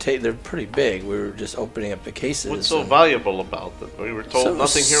time to take. They're pretty big. We were just opening up the cases. What's so and valuable about them? We were told some-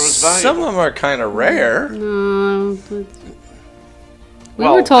 nothing here was Some valuable. of them are kind of rare. We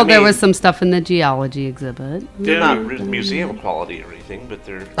Well, were told I there mean- was some stuff in the geology exhibit. They're not museum quality or anything, but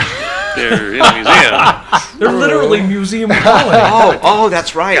they're. They're in a museum. They're literally museum quality. Oh,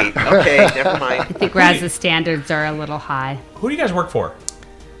 that's right. Okay, never mind. I think Raz's standards are a little high. Who do you guys work for?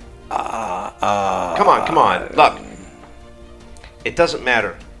 Come on. Look, it doesn't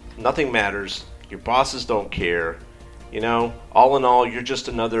matter. Nothing matters. Your bosses don't care. You know, all in all, you're just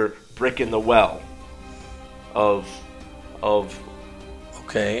another brick in the well of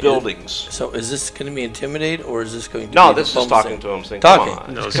Okay. buildings. So is this going to be intimidate, or is this going to No, be this is diplomacy? talking to him, saying, Talking. "Come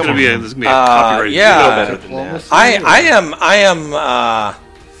on, No, it's come going to on. be a copyright. yeah. You know better than that."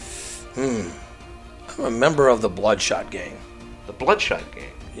 I'm a member of the Bloodshot gang. The Bloodshot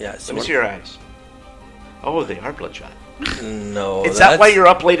gang. Yes. Let me see your eyes. Oh, they are Bloodshot. No. Is that why you're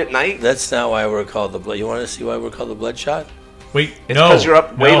up late at night? That's not why we're called the Blood. You want to see why we're called the Bloodshot? Wait, It's no. because you're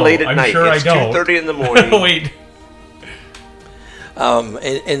up way no, late at I'm night. Sure It's I don't. 2:30 in the morning. Wait.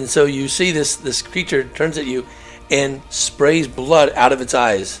 And so you see this creature turns at you and sprays blood out of its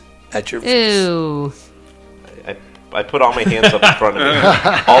eyes at your face. Ew. I put all my hands up in front of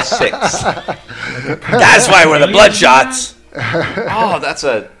me. All 6. That's why we're the Bloodshots. Oh, that's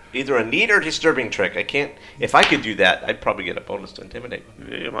either a neat or disturbing trick. I can't. If I could do that, I'd probably get a bonus to intimidate.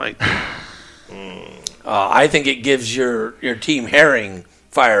 You might. I think it gives your team herring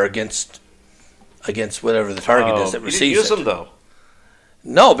fire against whatever the target is that You didn't receives use it. them though.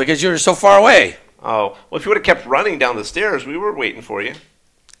 No, because you're so far away. Oh, well, if you would have kept running down the stairs, we were waiting for you.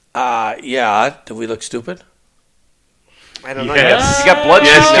 Yeah. Do we look stupid? I don't know. Yes. You got blood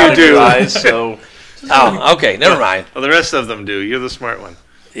Yes, shooting you out of your do. eyes, so Oh, okay. Never mind. Well, the rest of them do. You're the smart one.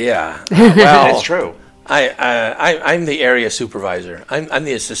 Yeah. that's Well, true. I'm the area supervisor. I'm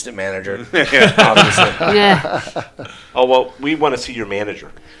the assistant manager. Obviously. Yeah. Oh well, we want to see your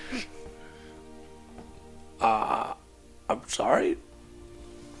manager. I'm sorry.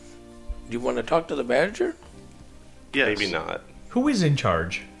 Do you want to talk to the manager? Yes. Maybe not. Who is in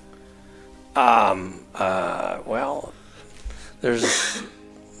charge? Well, there's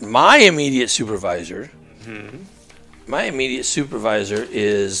my immediate supervisor. My immediate supervisor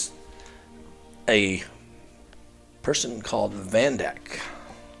is a person called Vandek.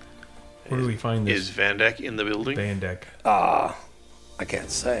 Where do we find Is this Van Dyck in the building? Bandek? I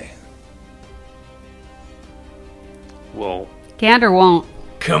can't say. Well, Can or won't.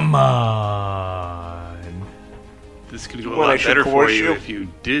 Come on. this could go a Well, I lot should better for coerce you you. if you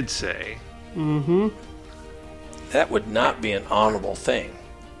did say. Mm-hmm. That would not be an honorable thing.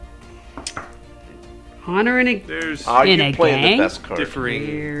 Honor and a There's In You're a playing gang? the best card. differing.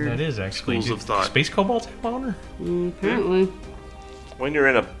 weird. That is actually. Schools of thought. Space Kobolds have honor? Apparently. When you're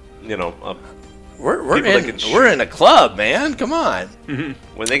in a We're People that can we're in a club, man. Come on.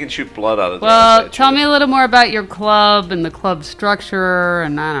 when they can shoot blood out of their Well, eyes at tell you. me a little more about your club and the club structure,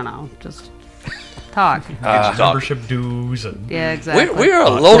 and I don't know, just talk. Talk. Membership dues and. Yeah, exactly. We're a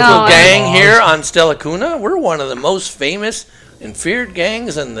local No, gang here on Stella Cuna. We're one of the most famous and feared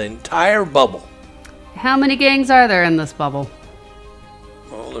gangs in the entire bubble. How many gangs are there in this bubble?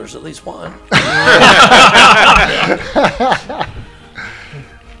 Well, there's at least one.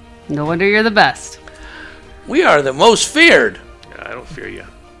 No wonder you're the best. We are the most feared. Yeah, I don't fear you.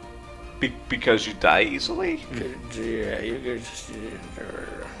 Because you die easily Yeah, you just.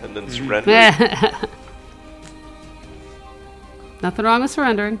 and then surrender. Nothing wrong with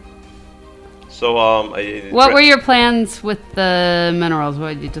surrendering. So What were your plans with the minerals?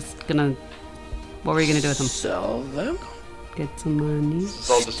 What were you gonna do with them? Sell them, Get some money?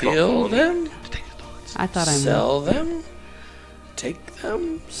 steal them, I thought I sell them, take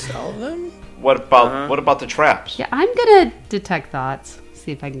them, sell them. What about the traps? Yeah, I'm gonna detect thoughts.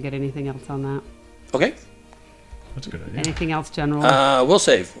 See if I can get anything else on that. Okay. That's a good idea. Anything else general? We'll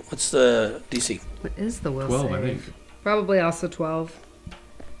save. What's the DC? What is the will 12, I save? think. Probably also 12.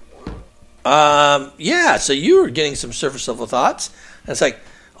 Yeah. So you were getting some surface level thoughts. And it's like,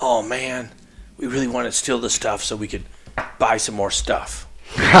 oh man, we really want to steal the stuff so we could buy some more stuff.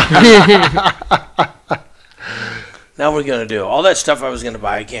 Now we're gonna do all that stuff I was gonna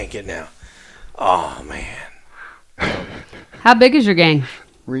buy. I can't get now. Oh man. How big is your gang?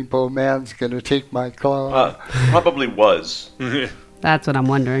 Repo Man's gonna take my car. Probably was. That's what I'm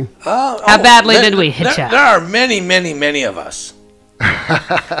wondering. How badly did we hit ya? There are many, many, many of us.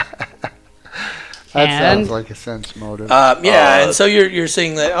 That and- sounds like a sense motive. And so you're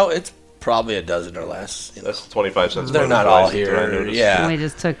seeing that. Oh, it's probably a dozen or less. You know. That's 25 cents. They're not all here. Yeah. We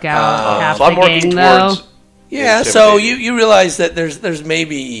just took out half So I'm the working gang, though. towards. Yeah, so intimidate. you realize that there's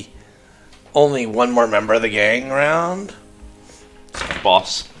maybe only one more member of the gang around.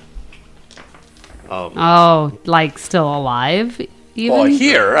 Boss. Oh, like still alive? Even? Well,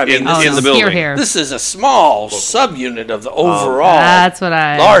 here, I mean, In- Oh, this, in no, the building. Here. this is a small subunit of the overall That's what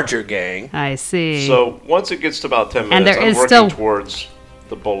larger gang. I see. So once it gets to about 10 And minutes, there I'm is working still- towards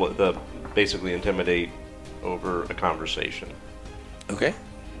the basically intimidate over a conversation. Okay.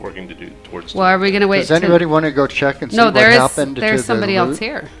 Working to do towards. well, are we going to wait? Does anybody want to go check and see No, what there is. happened to There's the somebody loot? else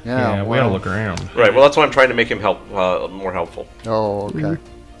here. Yeah, we gotta look around. Right. Well, that's why I'm trying to make him help more helpful. Oh, okay. Mm-hmm.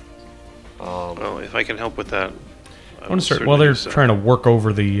 Well, if I can help with that, I want to start while they're trying to work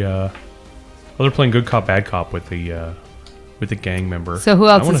over the. While they're playing good cop, bad cop with the gang member. So who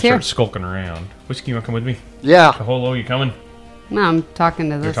else I want is to here? start skulking around. Whiskey, you want to come with me? Yeah. Holo, you coming? No, I'm talking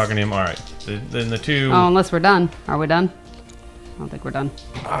to this. You're talking to him. All right. Then the two. Oh, unless we're done. Are we done? I don't think we're done.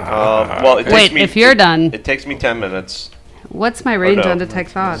 Well, it takes Wait, me, if you're done, it takes me 10 minutes. What's my range no. on detect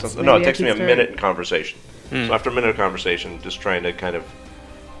thoughts? No, it Maybe I takes can me a start- minute in conversation. So after a minute of conversation, just trying to kind of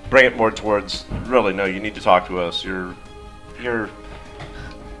bring it more towards. Really, no, you need to talk to us. You're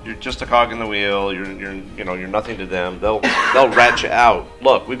just a cog in the wheel. You're nothing to them. They'll rat you out.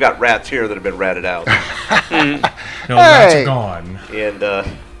 Look, we've got rats here that have been ratted out. No, rats are gone. And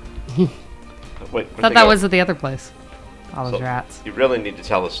wait, I thought that was at the other place. All those So, rats. You really need to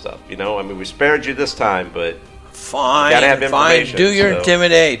tell us stuff. I mean, we spared you this time, but Fine, gotta have fine. information, Do your so-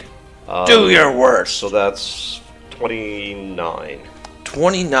 intimidate. Do your worst. so that's 29.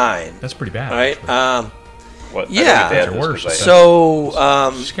 29. That's pretty bad. All right. actually. What? Yeah. I don't think they had They're this worse. 'cause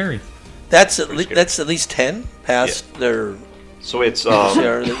I- So Scary. that's at least 10 past their So it's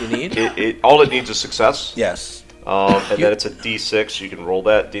CR that you need. all it needs is success. Yes, And then it's a D6. You can roll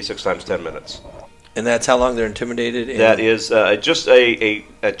that D6 times 10 minutes. and that's how long they're intimidated. And, That is just a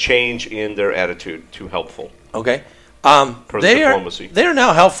change in their attitude to helpful. okay. For They are diplomacy.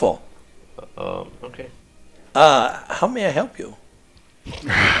 now helpful. Okay. How may I help you?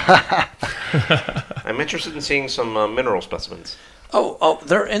 I'm interested in seeing some mineral specimens. Oh,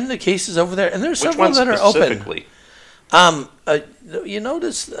 they're in the cases over there, and there's Which several ones that are open. specifically? You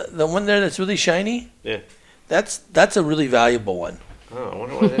notice the one there that's really shiny? Yeah. That's a really valuable one. Oh, I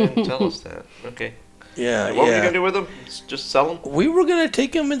wonder why they didn't tell us that. Okay. Yeah, And what were you yeah. going to do with them? Just sell them? We were gonna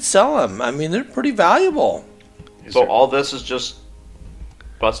take them and sell them. I mean, they're pretty valuable. So all this is just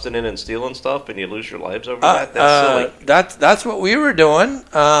busting in and stealing stuff, and you lose your lives over that? That's silly. That's what we were doing.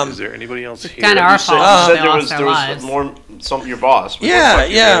 Is there anybody else here? Kind of our You said, fault. you They said lost their there lives. was your boss. We Yeah, weren't like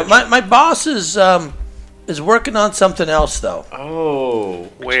your yeah. manager. My boss is working on something else though. Oh,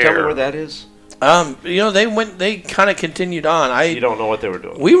 could you tell me Where? where that is? They kind of continued on. You don't know what they were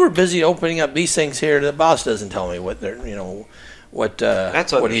doing. We were busy opening up these things here. The boss doesn't tell me what they're,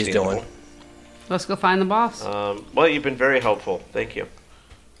 That's what he's understandable. doing. Let's go find the boss. Well, you've been very helpful. Thank you.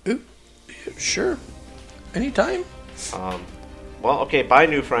 Sure, anytime. Well, okay, bye,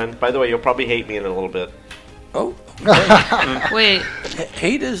 new friend. By the way, you'll probably hate me in a little bit. Oh, Wait,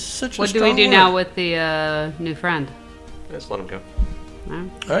 hate is such a what do we strong do word. now with the new friend? Just let him go.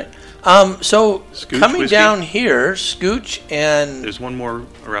 No? All right. So Scooch, coming whiskey? down here, Scooch, and There's one more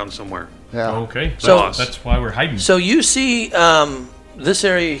around somewhere. Yeah. Okay. So- That's why we're hiding. so you see this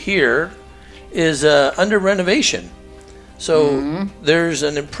area here is under renovation. So there's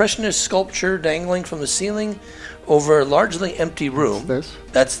an impressionist sculpture dangling from the ceiling over a largely empty room. This.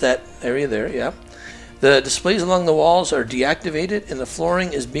 That's that area there, yeah. The displays along the walls are deactivated and the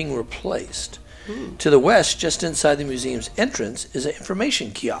flooring is being replaced. To the west, just inside the museum's entrance, is an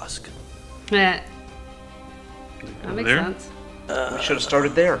information kiosk. Eh. That makes There? sense. We should have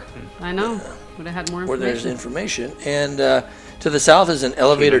started there. I know. Would have had more Where there's information. information. And to the south is an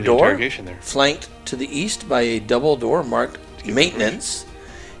elevator Should've done the door, interrogation there. flanked to the east by a double door marked maintenance,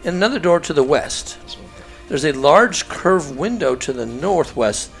 and another door to the west. There's a large curved window to the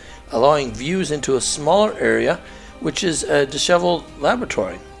northwest, allowing views into a smaller area, which is a disheveled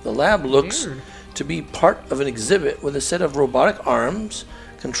laboratory. The lab looks Weird. to be part of an exhibit with a set of robotic arms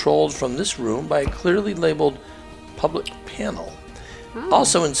controlled from this room by a clearly labeled public panel.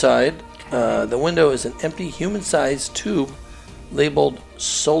 Also inside the window is an empty human-sized tube labeled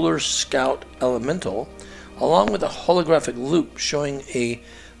Solar Scout Elemental, along with a holographic loop showing a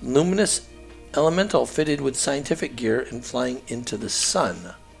luminous elemental fitted with scientific gear and flying into the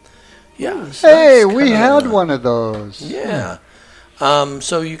sun. Yeah. so Hey, that's we kinda- had one of those. Yeah.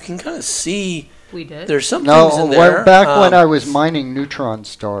 So you can kind of see We did. there's some things No, in there. back when I was mining neutron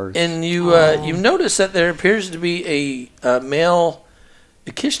stars. And you you notice that there appears to be a male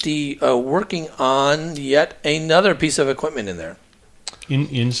Kishti working on yet another piece of equipment in there.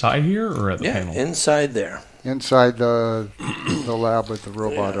 Inside here or at the Yeah, panel? inside there. Inside the lab with the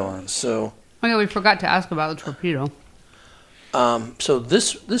robot arms. So Oh yeah, we forgot to ask about the torpedo. so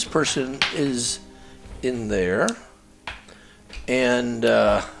this person is in there, and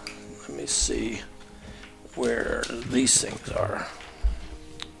let me see where these things are.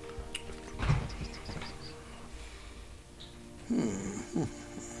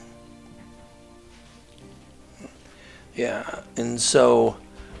 Yeah, and so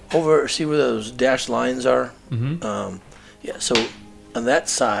over, see where those dashed lines are? Mm-hmm. Yeah, so on that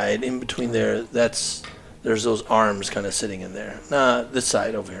side, in between there, there's those arms kind of sitting in there. Nah, this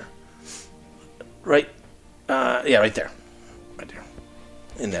side over here. Right Yeah, right there. Right there.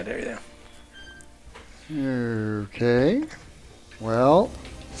 In that area there. Okay. Well,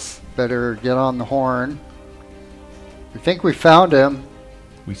 better get on the horn. We think we found him.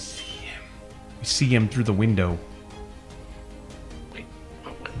 We see him. We see him through the window. Wait,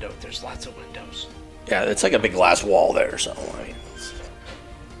 a window. There's lots of windows. Yeah, it's like a big glass wall there, so I mean.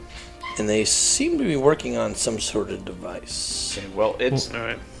 And they seem to be working on some sort of device. Okay, well, it's All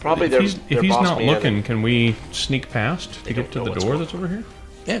right. probably If their he's, their if he's boss not man looking, and- can we sneak past to They get don't to know the what's door going that's over here?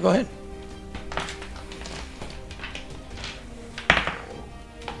 Yeah, go ahead.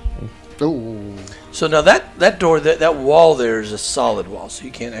 Oh, So now that door, that wall there is a solid wall, so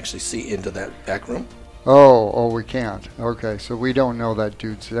you can't actually see into that back room. we can't. Okay, so we don't know that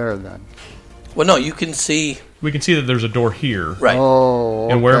dude's there then. Well, no, you can see. We can see that there's a door here. Right. Oh,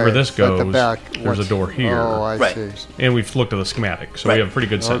 And wherever okay. this At the goes, back, there's a what's- door here. Oh, I Right. see. And we've looked at the schematic, so Right. we have a pretty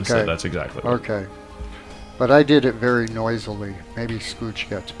good sense Okay. that that's exactly what Okay. But I did it very noisily. Maybe Scooch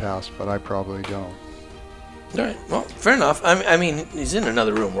gets past, but I probably don't. All right. Well, fair enough. I mean, he's in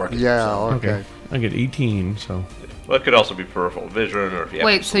another room working. Yeah, so- okay. I get 18, so... Well, it could also be peripheral vision, or if you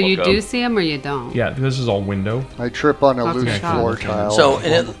Wait, happen so to you look do up. see him or you don't? Yeah, this is all window. I trip on a That's loose a shot. floor tile. So,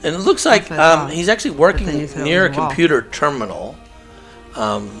 and it looks like That's what I thought. he's actually But working then you said it near a was a wall. computer terminal,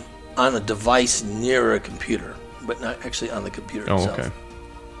 on a device near a computer, but not actually on the computer Oh, itself.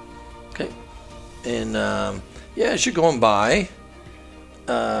 okay. Okay. And yeah, as you're going by,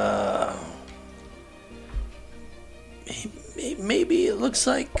 maybe it looks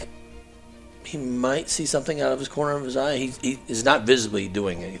like he might see something out of his corner of his eye. He is not visibly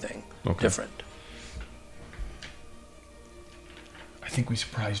doing anything Okay. different. I think we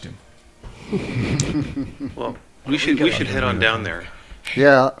surprised him. Well, we should head on down there.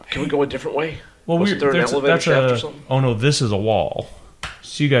 Yeah, Can we go a different way? Well, Wasn't there an elevator shaft or something? Oh no, this is a wall,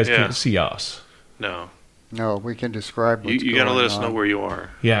 so you guys Yeah. can't see us. No, no, we can describe what's you gotta going let us know on. where you are.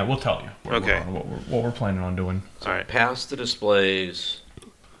 Yeah, we'll tell you. Okay. What we're planning on doing. All right. Past the displays.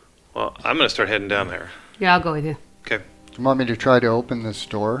 Well, I'm gonna start heading down there. Yeah, I'll go with you. Okay. Do you want me to try to open this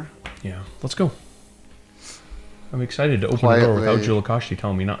door? Yeah, let's go. I'm excited to open the door without Quietly. Julakashi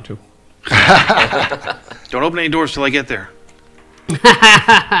telling me not to. Don't open any doors till I get there.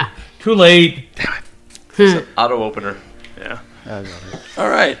 Too late. Auto opener. Yeah. I got it. All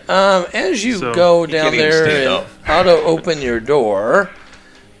right. As you So, go you down can't even there stand and up. auto open your door,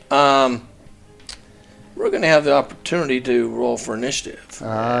 we're going to have the opportunity to roll for initiative.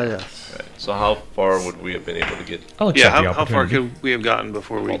 Ah, yes. Right. So how far would we have been able to get I'll accept Yeah. the How far opportunity. could we have gotten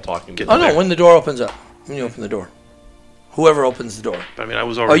before we while talking? get Oh no! there? When the door opens up, when you open the door, whoever opens the door. I mean, I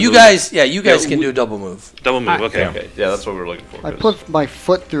was Oh, already. you moving. guys! Yeah, you guys Yeah, can we- do a double move. Double move. Okay. Okay, yeah, that's what we were looking for. I 'cause put my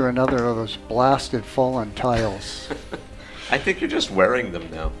foot through another of those blasted fallen tiles. I think you're just wearing them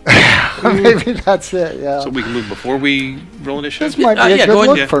now. Maybe that's it, yeah. So we can move before we roll initiative. This might be a yeah, good go ahead.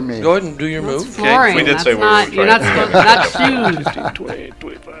 look Yeah. for me. Go ahead and do your That's move. flooring. we did That's say we were not, you're trying not to- supposed not shoes. 15, 20,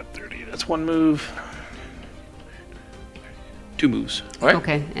 25, 30. That's one move. Two moves. All right.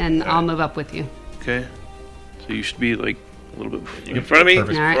 Okay, and I'll move up with you. Okay. So you should be like a little bit in front of me.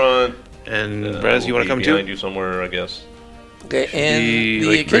 Perfect. All right. Front. And Raz, you we'll want to be come behind too? you somewhere, I guess. Okay, and be,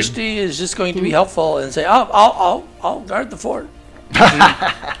 the like, Akishti is just going to be helpful and say, I'll guard the fort.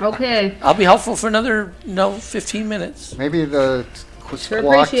 Okay. I'll be helpful for another 15 minutes. Maybe the squawks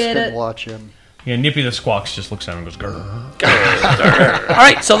appreciate can it. watch him. Yeah, Nippy the Squawks just looks at him and goes, grr. All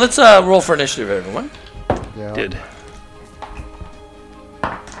right, so let's roll for initiative, everyone. Yeah. Did.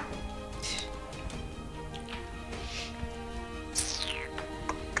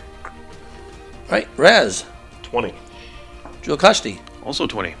 All right, Raz, 20. Julakashti, Also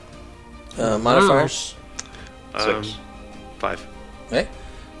 20. modifiers. 6. 5. Okay.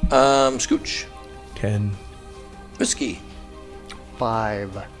 Scooch, 10. Whiskey,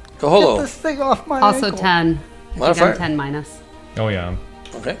 5. Get Kaholo, this thing off my Also ankle. 10. I think Modifier? I'm 10 minus. Oh, yeah.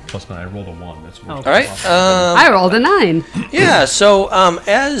 Okay. Plus 9. I rolled a 1. That's Oh. All right. I rolled a 9. Yeah. So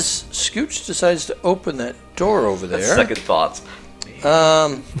as Scooch decides to open that door over there, Second thoughts.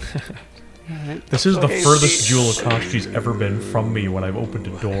 This is the Okay. furthest Julakashi's ever been from me when I've opened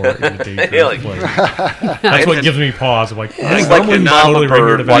a door in the day. Yeah, like- That's what gives me pause. I'm like, It's I'm like normally a mama totally right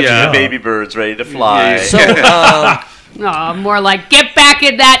here to bird back watching you the up. baby birds ready to fly. so Oh, more like, get back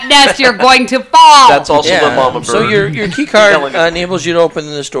in that nest, you're going to fall. That's also the yeah. mama bird. So your key card Telling it. enables you to open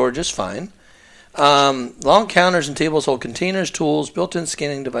this door just fine. Long counters and tables hold containers, tools, built-in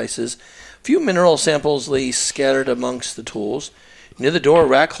scanning devices. Few mineral samples lay scattered amongst the tools. Near the door, a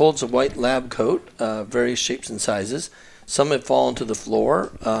rack holds a white lab coat, various shapes and sizes. Some have fallen to the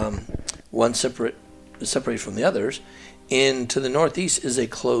floor, one separated from the others. And to the northeast is a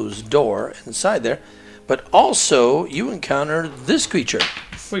closed door inside there. but also you encounter this creature.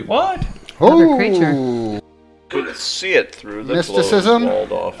 Wait, what? Another creature. Couldn't see it through the Mysticism? clothes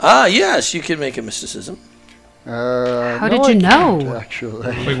walled off. Yes, you can make a mysticism. How did you know?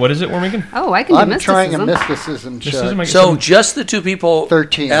 Actually, Wait, what is it we're making? Oh, I can do I'm mysticism. trying a mysticism check. Mysticism, I get So 17. just the two people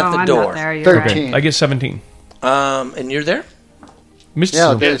 13. at Oh, the I'm door. not there. You're 13. right. I get 17. And you're there? Yeah,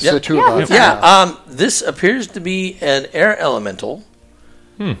 Mysticism. there's Yep. the two Yeah, of us. Yeah. This appears to be an air elemental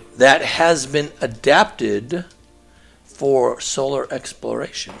that has been adapted for solar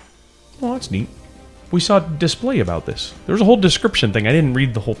exploration. Oh, that's neat. We saw a display about this. There was a whole description thing. I didn't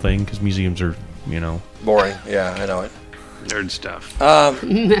read the whole thing because museums are, Boring. Yeah, I know it. Nerd stuff.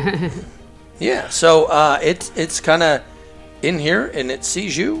 Yeah, so it's kind of in here, and it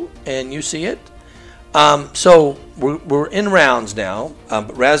sees you, and you see it. So we're in rounds now,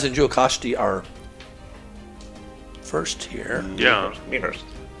 but Raz and Jokashti are first here. Yeah. Me first.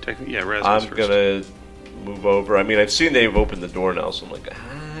 Yeah, Raz I'm was first. gonna move over. I mean, I've seen they've opened the door now, so I'm like,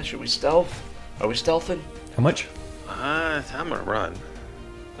 should we stealth? Are we stealthing? How much? I'm gonna run.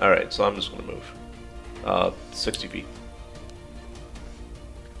 All right, so I'm just gonna move. 60 feet.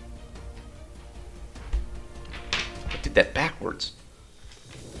 I did that backwards.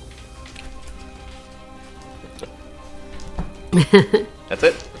 That's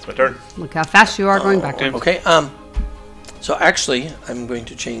it. That's my turn. Look how fast you are going backwards. Okay. So actually, I'm going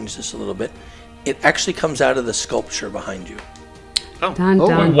to change this a little bit. It actually comes out of the sculpture behind you. Dun, dun, Oh,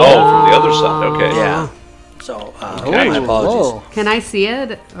 dun. from the other side. Okay. Yeah. So Okay. my apologies. Can I see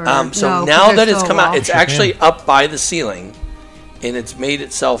it? Or So no, 'cause now there's that it's still a come out, wall. it's actually up by the ceiling, and it's made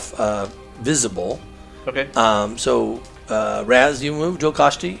itself visible. Okay. Raz, you move.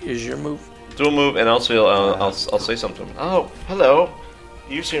 Jokashti is your move. Do a move, and also I'll say something. Oh, hello.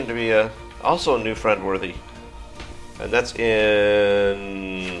 You seem to be also a new friend worthy. And that's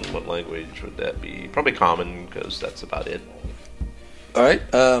in what language would that be? Probably common, because that's about it. All right.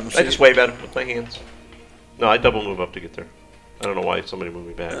 I just wave at him with my hands. No, I double move up to get there. I don't know why somebody moved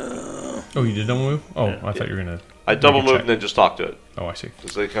me back. Oh, you did double move? Oh, I thought you were going to... I double move and then just talk to it. Oh, I see.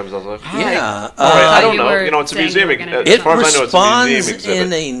 Because it comes out like, Yeah. all right, I don't you know. were You know, it's a saying museum. you were gonna As do It far as I know, it's a responds museum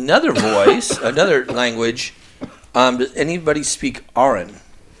exhibit. in another voice, another language. Does anybody speak Aran?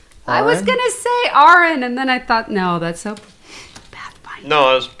 I was going to say Aran, and then I thought, no, that's so Pathfinder. No,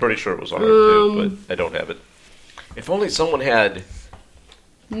 I was pretty sure it was hard too, but I don't have it. If only someone had.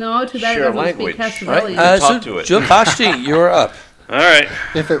 No, too bad it Share doesn't language. speak All right. Castelli. Talk to it. Jokashti, you're up. All right.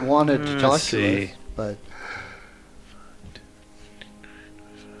 If it wanted to talk Let's to see. us, but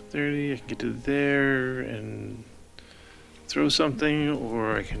 30. I can get to there and throw something,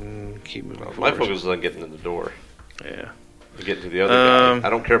 or I can keep moving My forward. focus is on getting in the door. Yeah. And getting to the other guy. I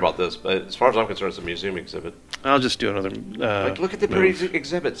don't care about this, but as far as I'm concerned, it's a museum exhibit. I'll just do another. Like, look at the move. pretty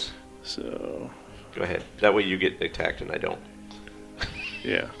exhibits. So, Go ahead. That way you get attacked and I don't.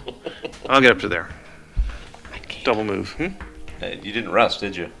 yeah. I'll get up to there. Double move. You didn't rest,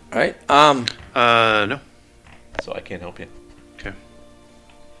 did you? All right. No. So I can't help you. Okay.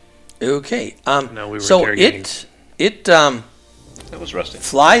 Okay. No, we were so interrogating. it That was resting.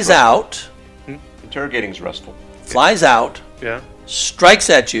 flies out, Interrogating's restful. Yeah. strikes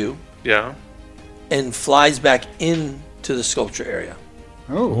at you, Yeah. and flies back into the sculpture area.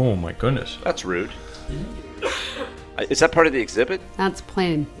 Oh, my goodness. That's rude. Is that part of the exhibit? That's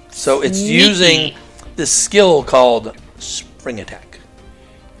plain. So it's Sneaky. using this skill called spring attack.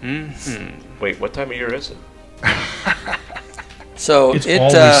 Wait, what time of year is it? So It's it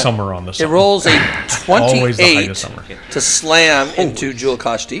always summer on the it summer. rolls a Always the height 28 of summer. to slam into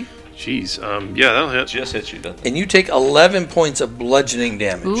Jokashti, Jeez. Yeah, that'll hit. Just hit you, doesn't it? and you take 11 points of bludgeoning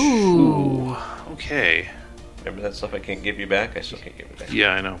damage. Ooh. Okay. Remember that stuff I can't give you back? I still can't give it back. Yeah,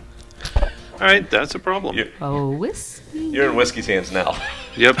 I know. All right, that's a problem. You- Oh, whiskey. You're in Whiskey's hands now.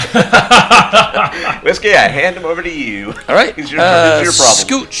 Yep. Whiskey, I hand him over to you. All right, It's your problem.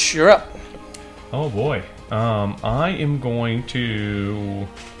 Scooch, you're up. Oh, boy. I am going to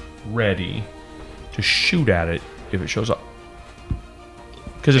ready to shoot at it if it shows up.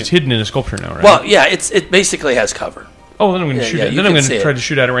 Because it's hidden in a sculpture now, right? Well, yeah, it basically has cover. oh, then I'm going to yeah, shoot yeah, it. you Then I'm can going see to it. try to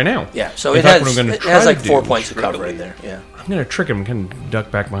shoot at it right now. Yeah, so In it fact, has what I'm gonna it has try like to 4 do- points of cover in there. Yeah. I'm going to trick him. Kind of duck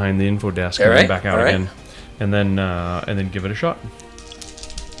back behind the info desk All and right, then back out all right. again, and then give it a shot.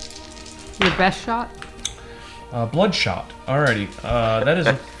 Your best shot? Bloodshot. Alrighty. That is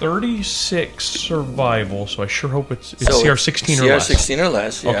a 36 survival, so I sure hope it's So CR 16 or less. CR 16 or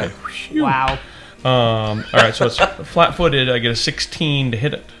less. Yeah. Okay. Phew. Wow. Alright, so it's flat-footed. I get a 16 to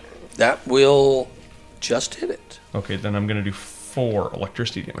hit it. That will just hit it. Okay, then I'm going to do 4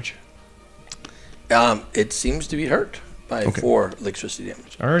 electricity damage. It seems to be hurt, by Okay. 4 electricity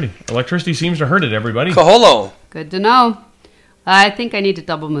damage. Alrighty. Electricity seems to hurt it, everybody. Kaholo. Good to know. I think I need to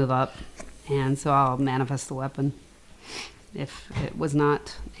double move up, and so I'll manifest the weapon if it was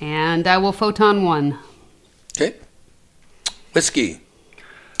not. And I will photon 1. Okay. Whiskey.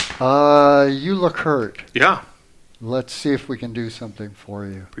 You look hurt. Yeah, Let's see if we can do something for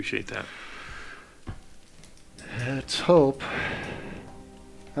you. appreciate that. Let's hope.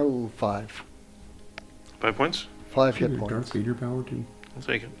 Oh, 5. 5 points? 5 hit Your points. Darth Vader power to I'll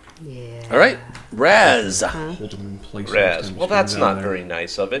take it. Yeah. All right. Raz. hold him in place. Raz. Well, that's not very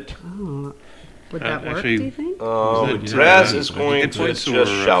nice of it. Oh, would that work, actually- do you think? Is that, Raz uh, is going hit to points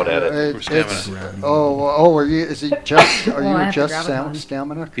just or, shout at it. It's, stamina. are you? Is it just? Are Oh, I you have just to graviton.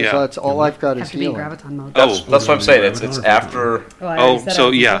 stamina? 'Cause Yeah. that's all I've got Have is to be in healing. graviton mode. That's what I'm saying. It's after. Oh,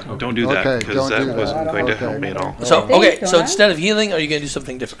 so yeah, don't do that Okay, because don't that do that. wasn't going to Okay. help me at all. So, Think, okay, don't so I? instead of healing, are you going to do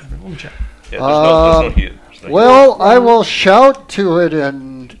something different? Let me check. Yeah, there's no heat. There's no heat. Well, I will shout to it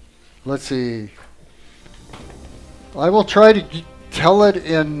and let's see. I will try to tell it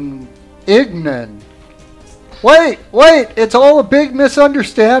in Ignan. Wait! It's all a big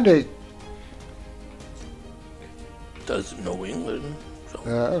misunderstanding. Doesn't know England.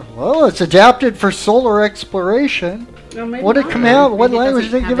 Well, it's adapted for solar exploration. No, maybe What a not. command- what Maybe it language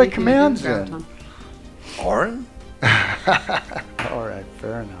doesn't they have give it anything to do commands with in? graviton. Orin? All right,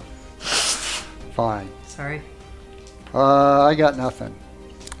 fair enough. Fine. Sorry. I got nothing.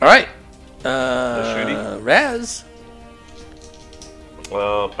 All right. shooty? Raz.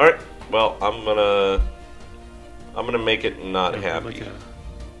 All right. Well, I'm gonna make it not happy. Like a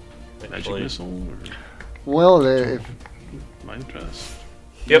magic Actually. missile or Well, if mind trust?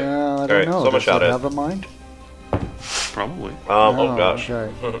 Yep. yeah, I All don't right, know. so I'm gonna Does shout it it. have a mind? Probably. Oh gosh.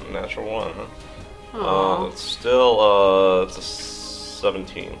 Okay. Natural 1, huh? Aw. It's still it's a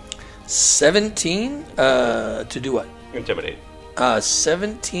 17. 17 to do what? Intimidate.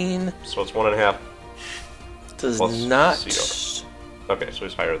 17 So it's 1.5. does Plus not. CR. Okay, so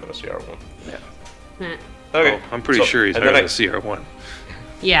he's higher than a CR1. Eh. Okay. Oh, I'm pretty so- sure he's and higher then than I- CR1.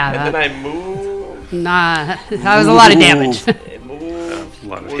 Yeah, And then that, I move. nah, that was a lot of damage. I move A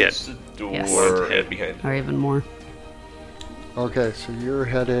lot of towards hit. the door Yes. and behind. or even more. Okay, so you're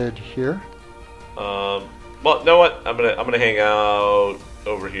headed here. Well, you know what? I'm gonna hang out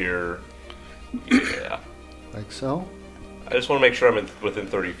over here. Yeah. Like so. I just want to make sure I'm within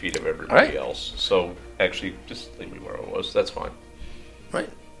 30 feet of everybody Alright. else. So actually, just leave me where I was. That's fine. Right.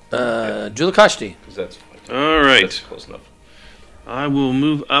 Julakashti. Because that's fine. All right. That's close enough. I will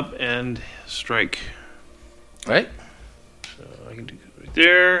move up and strike. Right. So I can do it right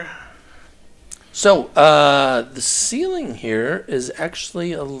there. So the ceiling here is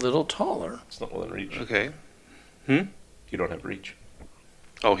actually a little taller. It's not within reach. Okay. You don't have reach.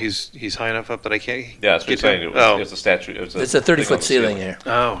 Oh, he's high enough up that I can't. Yeah, that's what I'm get saying. to- It was, oh. It's a statue. It's a thing on 30-foot the ceiling here.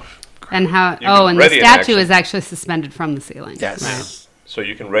 Oh. And how? You Oh, can and the ready an statue action. is actually suspended from the ceiling. Yes. Right. So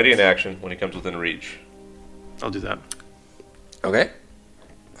you can ready an action when he comes within reach, I'll do that. Okay.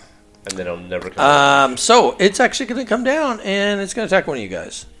 and then he'll never come. So it's actually going to come down and it's going to attack one of you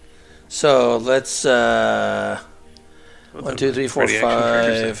guys. So let's 1, 2, 3, 4, Ready action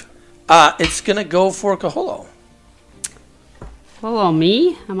characters 5. It's going to go for Kaholo. Hello,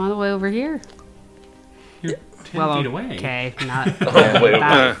 me. I'm all the way over here. You're 10 feet away. Okay, not Wait,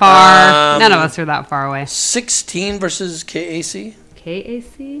 that far. None of us are that far away. 16 versus KAC.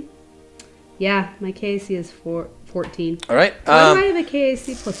 KAC? Yeah, my KAC is 14. All right. Why do I have a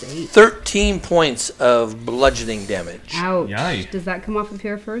KAC plus 8? 13 points of bludgeoning damage. Ouch. Yay. Does that come off of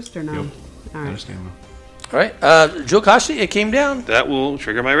here first or no? Yep. All right. Understand. All right. Julakashi, it came down. That will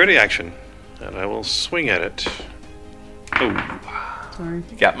trigger my ready action, and I will swing at it. Oh, Sorry.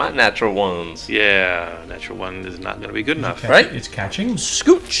 Got my natural ones. yeah. Natural 1 is not going to be good enough. Right. It's catching.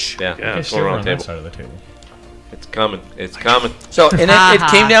 Scooch. Yeah, Okay, it's stay going over around on the that table. side of the table. It's coming. It's coming. So, and it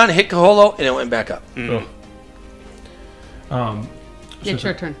came down, hit Kaholo, and it went back up. Oh. It's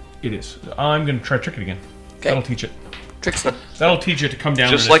your turn. It is. I'm going to try trick it again. Okay. That'll teach it. Trixie. That'll teach it to come down.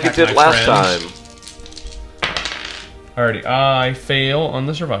 Just and like it attack did my last friends. time. Alrighty, I fail on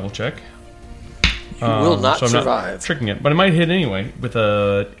the survival check. You will not so I'm survive. Not tricking it, but I might hit anyway with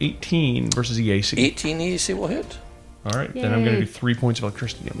a 18 versus EAC. 18 EAC will hit. All right, then I'm going to Yay. do 3 points of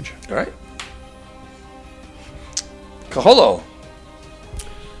electricity damage. All right. Kaholo.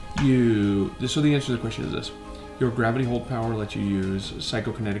 So the answer to the question is this: your gravity hold power lets you use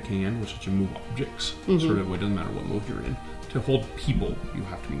psychokinetic hand, which lets you move objects. Sort of, it doesn't matter what mode you're in. To hold people, you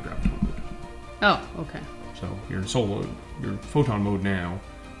have to be in graviton mode. Oh, okay. So you're in solo, you're photon mode now.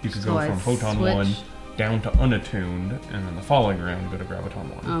 You could So go I from photon switch? 1 down to unattuned, and then the following round go to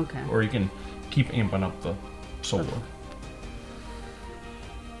graviton 1. Okay. Or you can keep amping up the solar.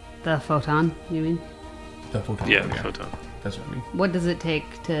 The photon, you mean? The photon. Yeah, the photon. That's what I mean. What does it take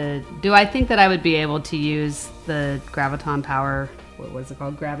to... Do I think that I would be able to use the graviton power, what was it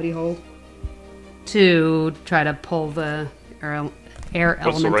called, gravity hold, to try to pull the air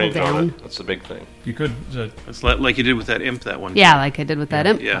What's the elemental range down? on it? That's the big thing. You could. It's like you did with that imp that one. Yeah, like I did with that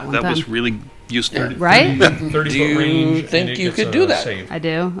imp. Yeah, one that time. was really useful. Right? 30-foot Do you range. think and it you gets could a do that? Save. I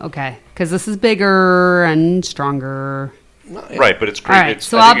do? Okay. Because this is bigger and stronger. Right, but it's All right, it's,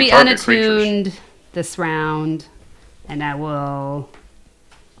 so I I'll think be you target creatures. unattuned this round, and I will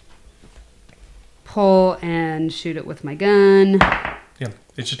pull and shoot it with my gun. Yeah,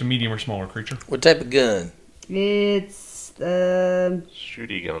 it's just a medium or smaller creature. What type of gun? It's the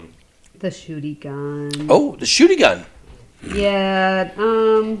Shooty gun. shooty gun. Oh, the shooty gun. Yeah.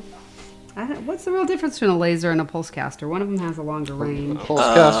 What's the real difference between a laser and a pulse caster? One of them has a longer range.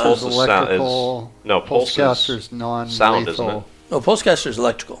 Pulsecaster's Pulse is sound- electrical. is- no, pulse is Pulsecaster's non-lethal. sound, isn't it? No, pulsecaster is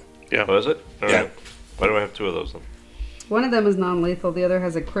electrical. Yeah. Oh, is it? All Yeah. right. Why do I have two of those then? One of them is non-lethal. The other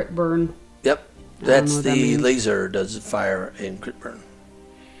has a crit burn. Yep. know That's what that the means. laser does fire and crit burn.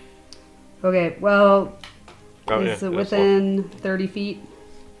 Okay. Well, Oh, yeah, is that's it within 30 feet?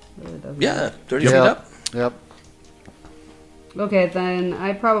 Really doesn't Yeah, 30 feet Yep. up. Yep. Okay, then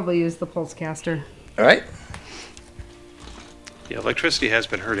I probably use the pulse caster. All right. Yeah, electricity has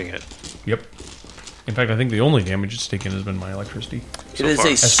been hurting it. Yep. In fact, I think the only damage it's taken has been my electricity. It is far.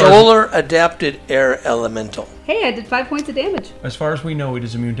 a As far as- solar adapted air elemental. Hey, I did 5 points of damage. As far as we know, it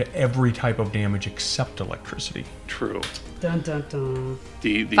is immune to every type of damage except electricity. True. Dun dun dun.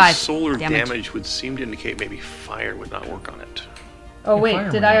 The 5 solar damage. damage would seem to indicate maybe fire would not work on it. Oh Yeah, wait,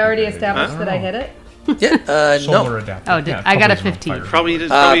 fire did might I not already be good. establish I that don't I know. hit it? Yeah, Solar no. adapted. Oh, yeah, I got a covers on 15. fire. Probably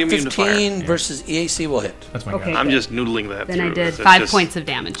immune to fire. 15 versus EAC will hit. That's my Okay. guess. I'm good. just noodling that Then through. I did That's 5 just- points of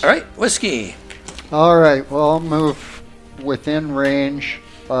damage. All right, Whiskey. All right. Well, I'll move within range.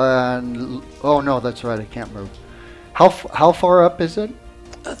 And oh no, that's right. I can't move. How far up is it?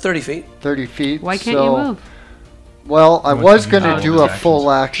 30 feet. 30 feet. Why can't so, you move? Well, I He was wants to going use to all do of a his full To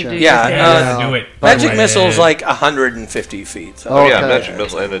action. do Yeah, your Yeah, thing. do it. Magic Right. missile's like 150 feet. So Oh, Yeah, Okay. magic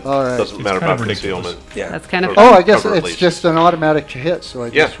missile, and it All right. doesn't It's matter kind of about ridiculous. concealment. yeah. That's kind of Or- fun. Oh, I guess Cover at it's least. just an automatic to hit, so I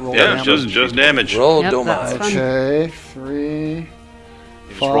Yeah, just roll yeah, damage. just damage. Roll Yep, that's damage. fun. Okay, 3 You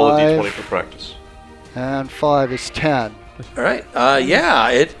just roll a d20 5. for practice. and 5 is 10. All right. Yeah,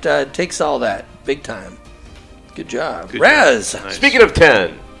 it takes all that big time. Good job. Good Raz. job. Nice. Speaking of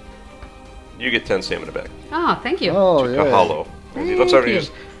 10, you get 10 stamina back. Oh, thank you. Oh, To yeah. Kahalo. And he looks Thank over and you. he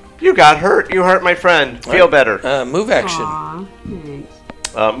goes, "You got hurt. You hurt my friend. Feel better." Move action. Aw,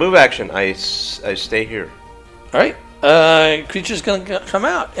 thanks. Move action. I stay here. All right. Creature's going to come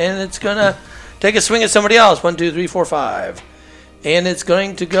out, and it's going to take a swing at somebody else. 1, 2, 3, 4, 5. And it's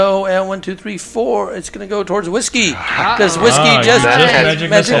going to go at 1, 2, 3, 4. It's going to go towards Whiskey. Because Whiskey Ah, just magic magic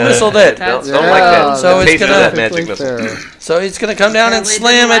missile. missiled it. That's Don't like that. So The it's taste of gonna- that magic Perfectly missile. fair. So it's going to come down and Apparently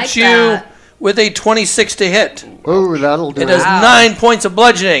slam didn't at like you that. with a 26 to hit. Ooh, that'll do It does Wow. 9 points of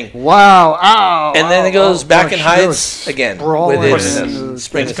bludgeoning. Wow, ow. And then it goes ow, back oh, and she hides goes again sprawling with its in the-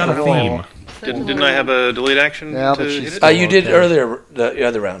 spring It's got a attack. theme. Didn't I have a delayed action Yeah, to but hit she's it? You did Okay. earlier, the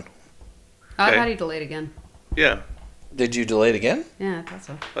other round. I Okay. thought he delayed again. Yeah. Did you delay it again? Yeah, I thought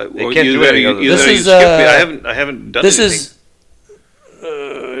so. Well, can't do anything other than- This you is, skipped me. I haven't done This anything.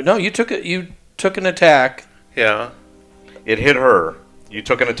 is... no, you took it. You took an attack. Yeah. It hit her. You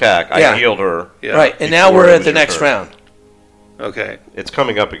took an attack. Yeah. I healed her. Yeah. Right, and now Before we're it at was the your next turn. round. Okay. It's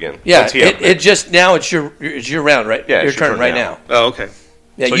coming up again. Yeah, Let's heal it just now it's your round, right? Yeah, your it's your turn turn right now. now. Oh, okay.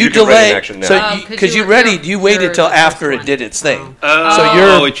 Yeah, So you you can ready delay. an action now. So Oh, because you readied, you waited you're till the after first it one. did its thing. Oh, So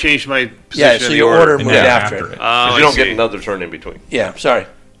you're- it changed my position Yeah, in so the your order And moved then after it. Oh, Because I you don't see. get another turn in between. Yeah, sorry.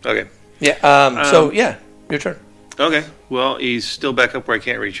 Okay. Yeah. So yeah, your turn. Okay. Well, he's still back up where I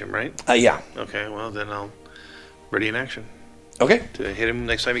can't reach him, right? Yeah. Okay. Well, then I'll ready an action Okay. to hit him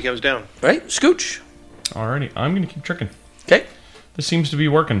next time he comes down. Right. Scooch. Alrighty, I'm going to keep tricking. Okay. This seems to be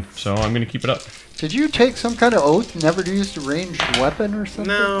working, so I'm going to keep it up. Did you take some kind of oath never to use a ranged weapon or something?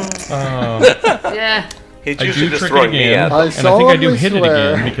 No. Yeah. He's I usually do just trick it throwing me again, at I and I think I do solemnly hit swear.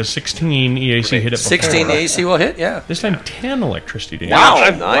 it again because 16 EAC hit it before. 16 AC will hit. Yeah. This time 10 electricity damage. Wow.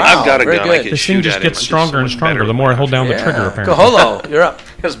 I've got a very gun. good. I can This shoot thing just at him. gets I'm stronger so and much stronger better the more I hold down the Yeah. trigger, apparently. Kaholo, you're up.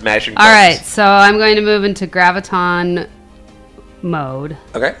 Just mashing All right, buttons. so I'm going to move into graviton mode.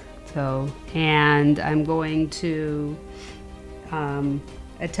 Okay. So, and I'm going to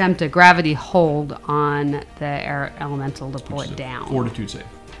attempt a gravity hold on the air elemental to pull it down. Fortitude save.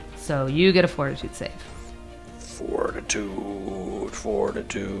 So you get a fortitude save.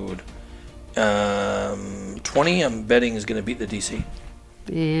 Fortitude. 20. I'm betting is going to beat the DC.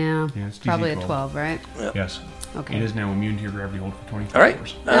 Yeah, Yeah, it's DC probably 12. a 12, right? Yes. Okay. It is now immune to your gravity hold for 24 All right.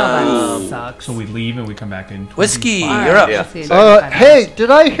 hours. Oh, that sucks. So we leave and we come back in. 24 Whiskey, All right, you're up. Yeah. let's see, 25 Hey,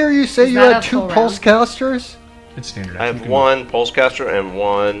 did I hear you say Is you that had a 2 full pulse round? casters? It's standard. I action. have 1 pulse caster and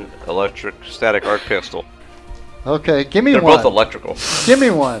 1 electric static arc pistol. Okay, give me They're one. both electrical. Give me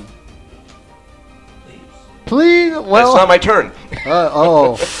one. Please. Well, it's not my turn.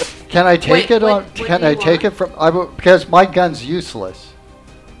 Can I take Wait, it what- on? what Can do you I take want? it from? Because my gun's useless.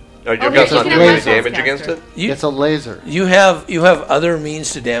 Oh, your Okay, gun's so not you doing can any have my damage pulse against caster. it? It's a laser. You have other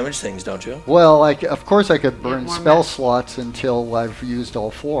means to damage things, don't you? Well, of course I could burn more spell mech. slots until I've used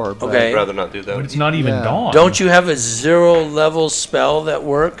all 4. But Okay. I'd rather not do But that. it's not even Yeah. dawn. Don't you have a 0 level spell that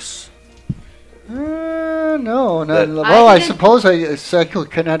works? No. That- Well, I didn't- suppose a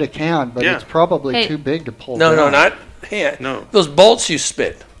psychokinetic hand, but Yeah. it's probably Hey. too big to pull No, down. not hand. No. Those bolts you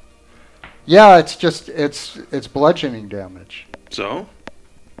spit. Yeah, it's just it's bludgeoning damage. So?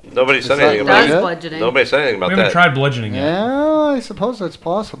 Nobody said that anything right? about That's Yeah. bludgeoning. Nobody said anything We about haven't that. tried bludgeoning yet. Yeah, I suppose that's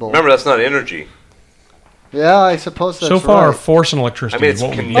possible. Remember, that's not energy. Yeah, I suppose that's So far, right. force and electricity I mean, is it's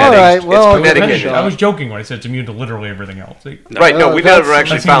what we need. kinetic. All right, well, it's kinetic give it a energy. shot. I was joking when I said it's immune to literally everything else. Right, no, we never that's-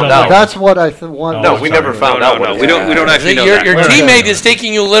 actually that seems found unlikely. out. That's what I want. No, Oh, we sorry. never found No, out no, what we don't actually know your that. your Okay. teammate is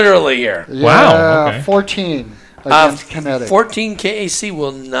taking you literally here. Yeah, Wow, okay. 14 against kinetic. 14 KAC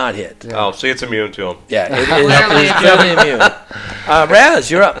will not hit. Yeah. Oh, see, it's immune to him. Yeah, it is Clearly it's it's totally immune. Raz,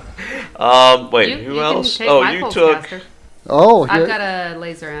 you're up. Wait, You who can else? take Oh, my you pulse took. caster. Oh, I've you're, got a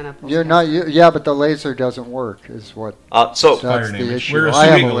laser and a pulse you're caster. not. Yeah, but the laser doesn't work. Is what. So Fire That's the damage. issue. We're I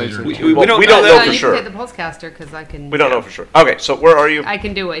have assuming a a laser. laser. too. Well, don't we know don't that. know No, for you sure. can take the pulse caster because I can. We don't know for sure. Okay, so where are you? I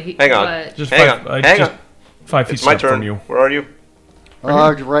can do it. Hang on. But Just Hang five, on, just 5 feet It's my step turn. from you. Where are you?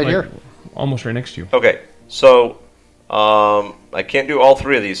 Right Like, here. Almost right next to you. Okay, so I can't do all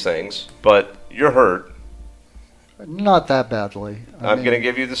 3 of these things, but you're hurt. Not that badly. I I'm mean- going to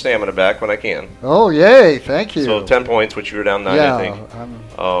give you the stamina back when I can. Oh, yay! Thank you. So 10 points, which you were down 9, yeah. I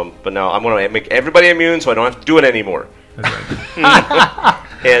think. But now I'm going to make everybody immune, so I don't have to do it anymore. That's right.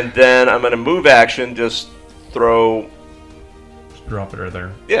 And then I'm going to move action, just throw. Just drop it right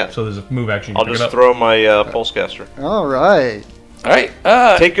there. Yeah. So there's a move action. You I'll pick just it up. throw my pulse caster. All right. All right.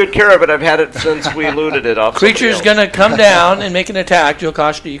 Take good care of it. I've had it since we looted it off. Creature's somebody else. gonna come down and make an attack. Joe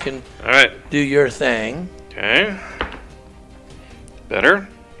Costa, you can All right. do your thing. Okay. Better.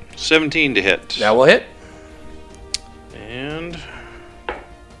 17 to hit. That will hit. And.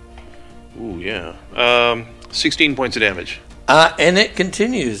 Ooh, yeah. 16 points of damage. And it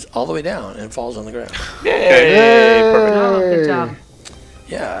continues all the way down and falls on the ground. Yay! Perfect. Oh, good job.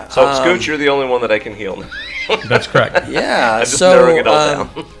 Yeah. So, Scooch, you're the only one that I can heal. That's correct. Yeah. I'm just so narrowing it all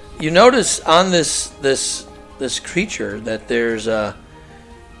down. you notice on this creature that there's some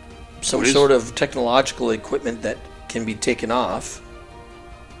What is- sort of technological equipment that can be taken off.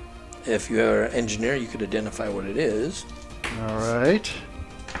 If you're an engineer, you could identify what it is. All right.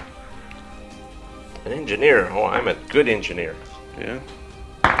 An engineer. Oh, I'm a good engineer. Yeah.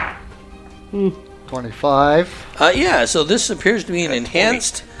 25. Yeah, so this appears to be an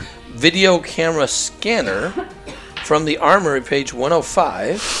enhanced video camera scanner from the Armory, page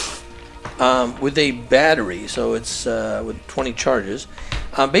 105, with a battery. So it's with 20 charges.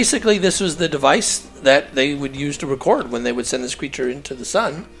 Basically, this was the device that they would use to record when they would send this creature into the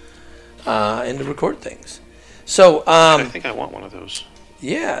sun and to record things. So, I think I want one of those.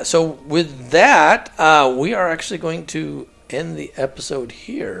 yeah, so with that, we are actually going to end the episode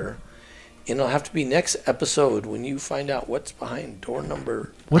here. And it'll have to be next episode when you find out what's behind door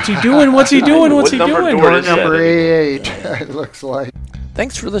number. What's he doing? What's he doing? What's he What number doing? door Door is that? number 8, it looks like.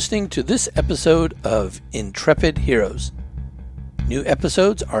 Thanks for listening to this episode of Intrepid Heroes. New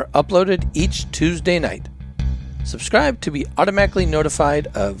episodes are uploaded each Tuesday night. Subscribe to be automatically notified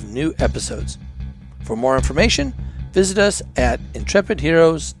of new episodes. For more information, visit us at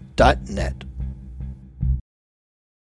intrepidheroes.net.